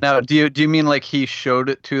maybe Now, do you mean like he showed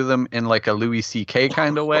it to them in like a Louis C.K.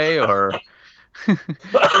 kind of way, or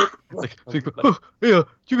like, oh, yeah,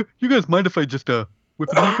 you guys mind if I just whip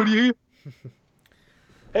it out for you?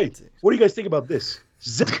 Hey, what do you guys think about this?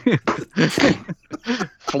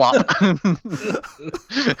 Flop.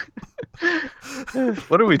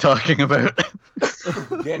 What are we talking about?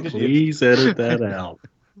 Dan just Please edit that out.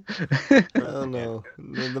 I don't know.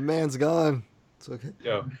 The man's gone. It's okay.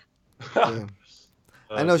 Yo. Damn.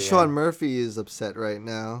 I know Dan. Sean Murphy is upset right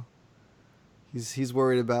now. He's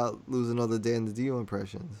worried about losing all the Dan DiDio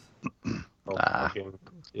impressions. Oh, Nah. fucking-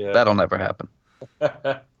 yeah. That'll never happen.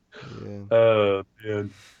 Yeah. Oh,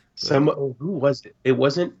 man. Who was it? It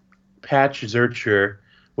wasn't Patch Zurcher.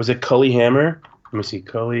 Was it Cully Hammer? Let me see.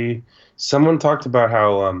 Cully. Someone talked about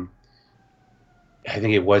how, I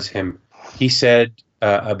think it was him. He said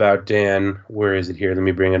about Dan, where is it here? Let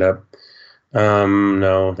me bring it up.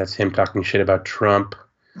 No, that's him talking shit about Trump.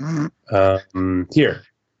 Here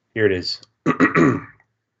it is.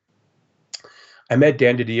 I met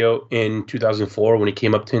Dan DiDio in 2004 when he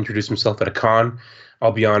came up to introduce himself at a con.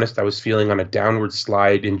 I'll be honest, I was feeling on a downward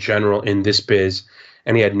slide in general in this biz,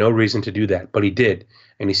 and he had no reason to do that, but he did.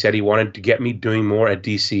 And he said he wanted to get me doing more at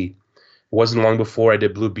DC. It wasn't long before I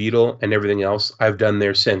did Blue Beetle and everything else I've done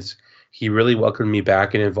there since. He really welcomed me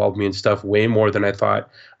back and involved me in stuff way more than I thought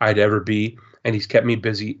I'd ever be, and he's kept me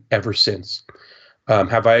busy ever since.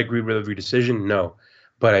 Have I agreed with every decision? No.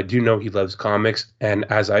 But I do know he loves comics, and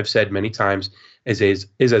as I've said many times, is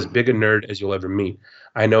as big a nerd as you'll ever meet.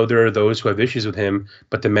 I know there are those who have issues with him,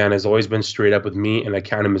 but the man has always been straight up with me, and I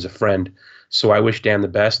count him as a friend. So I wish Dan the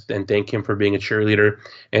best and thank him for being a cheerleader,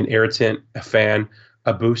 an irritant, a fan,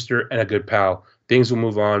 a booster, and a good pal. Things will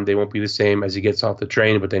move on. They won't be the same as he gets off the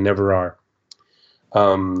train, but they never are.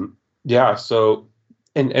 Yeah, so,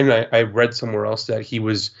 and I read somewhere else that he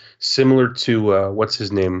was similar to, what's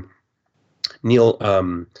his name? Neil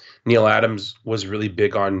Adams was really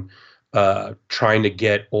big on trying to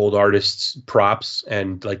get old artists props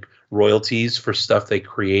and like royalties for stuff they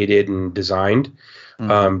created and designed.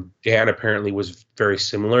 Dan apparently was very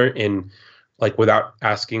similar in like without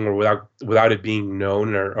asking or without it being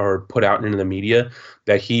known or put out into the media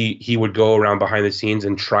that he would go around behind the scenes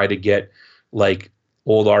and try to get like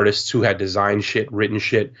old artists who had designed shit, written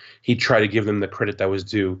shit. He'd try to give them the credit that was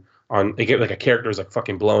due. They get like a character is like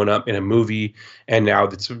fucking blowing up in a movie, and now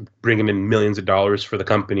that's bringing in millions of dollars for the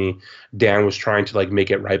company. Dan was trying to like make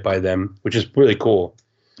it right by them, which is really cool.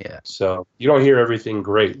 Yeah. So you don't hear everything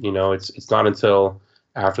great, you know. It's not until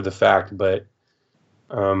after the fact, but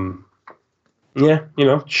yeah, you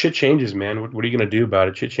know, shit changes, man. What are you gonna do about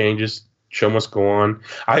it? Shit changes. Show must go on.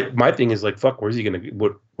 My thing is like, fuck, where's he gonna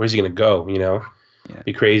go? You know, Yeah.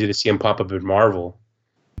 Be crazy to see him pop up at Marvel.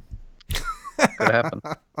 Could happen.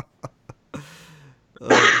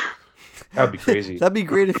 That'd be crazy. That'd be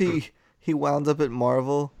great if he wound up at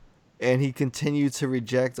Marvel and he continued to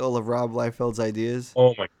reject all of Rob Liefeld's ideas.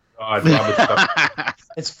 Oh my god, Rob is stuck.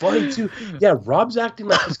 It's funny too. Yeah, Rob's acting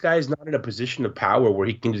like this guy is not in a position of power where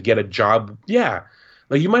he can just get a job. Yeah,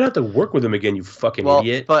 like you might have to work with him again, you fucking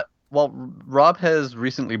idiot. But Rob has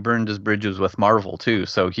recently burned his bridges with Marvel too,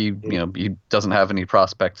 so he doesn't have any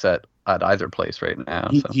prospects at either place right now.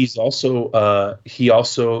 He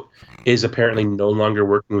also is apparently no longer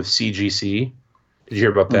working with CGC. Did you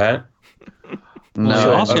hear about that? No, he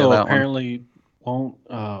I also didn't hear that apparently won't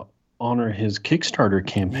honor his Kickstarter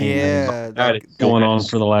campaign Yeah, That is going on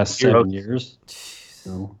for the last 7 years.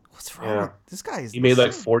 Jeez, what's wrong? Yeah. with this guy? He made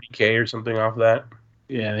like $40K or something off that.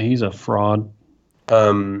 Yeah, he's a fraud.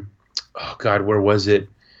 Oh God, where was it?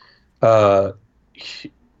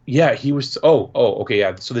 He was. Okay,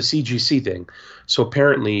 yeah. So the CGC thing. So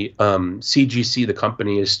apparently, CGC, the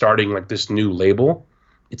company, is starting like this new label.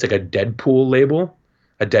 It's like a Deadpool label,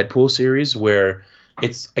 a Deadpool series where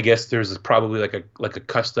it's. I guess there's probably like a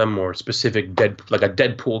custom or specific like a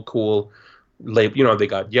Deadpool cool label. You know, they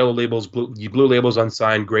got yellow labels, blue labels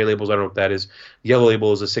unsigned, gray labels. I don't know what that is. Yellow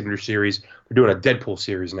label is a signature series. They're doing a Deadpool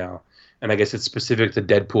series now. And I guess it's specific to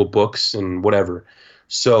Deadpool books and whatever.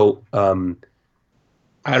 So I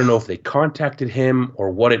don't know if they contacted him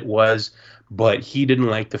or what it was, but he didn't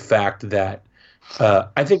like the fact that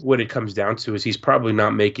I think what it comes down to is he's probably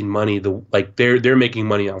not making money they're making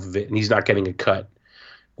money off of it, and he's not getting a cut,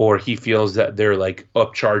 or he feels that they're like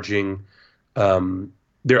upcharging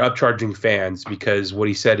fans, because what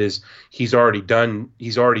he said is he's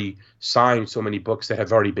already signed so many books that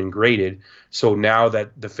have already been graded. So now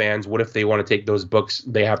that the fans, what if they want to take those books,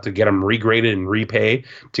 they have to get them regraded and repay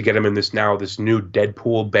to get them in this new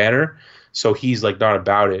Deadpool banner. So he's like not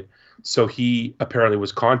about it. So he apparently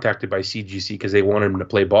was contacted by CGC because they wanted him to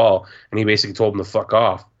play ball, and he basically told him to fuck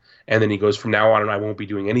off. And then he goes, from now on, I won't be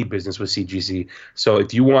doing any business with CGC. So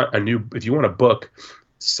if you want a book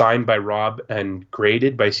signed by Rob and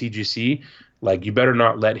graded by CGC, like, you better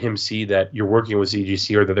not let him see that you're working with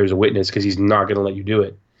CGC or that there's a witness, because he's not going to let you do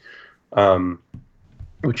it.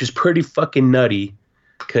 Which is pretty fucking nutty,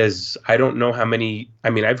 because I don't know how many. I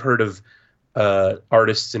mean, I've heard of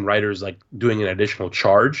artists and writers like doing an additional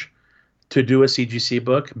charge to do a CGC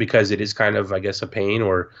book, because it is kind of, I guess, a pain,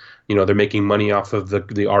 or they're making money off of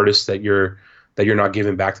the artist that you're not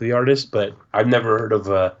giving back to the artist. But I've never heard of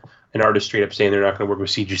an artist straight up saying they're not going to work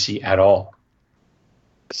with CGC at all.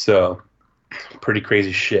 So, pretty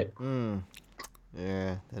crazy shit.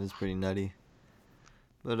 Yeah, that is pretty nutty.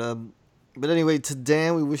 But anyway, to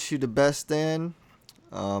Dan, we wish you the best, Dan.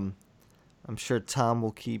 I'm sure Tom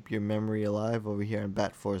will keep your memory alive over here on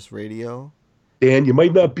Bat Force Radio. Dan, you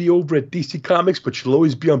might not be over at DC Comics, but you'll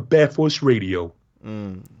always be on Bat Force Radio.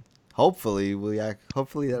 Hopefully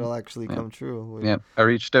that'll actually come true. Yeah, I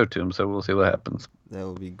reached out to him, so we'll see what happens. That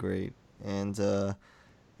would be great. And the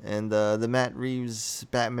Matt Reeves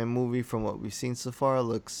Batman movie, from what we've seen so far,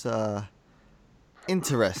 looks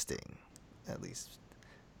interesting. At least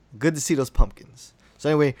good to see those pumpkins. So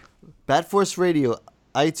anyway, Bat Force Radio,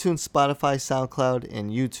 iTunes, Spotify, SoundCloud, and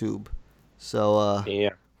YouTube. So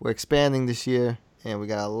we're expanding this year, and we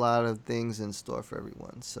got a lot of things in store for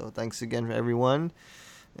everyone. So thanks again for everyone,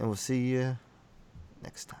 and we'll see you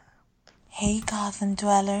next time. Hey Gotham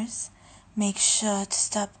dwellers, make sure to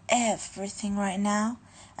stop everything right now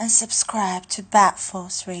and subscribe to Bat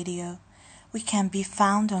Force Radio. We can be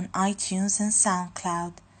found on iTunes and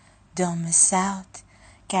SoundCloud. Don't miss out.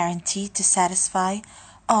 Guaranteed to satisfy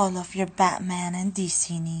all of your Batman and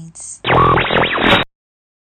DC needs.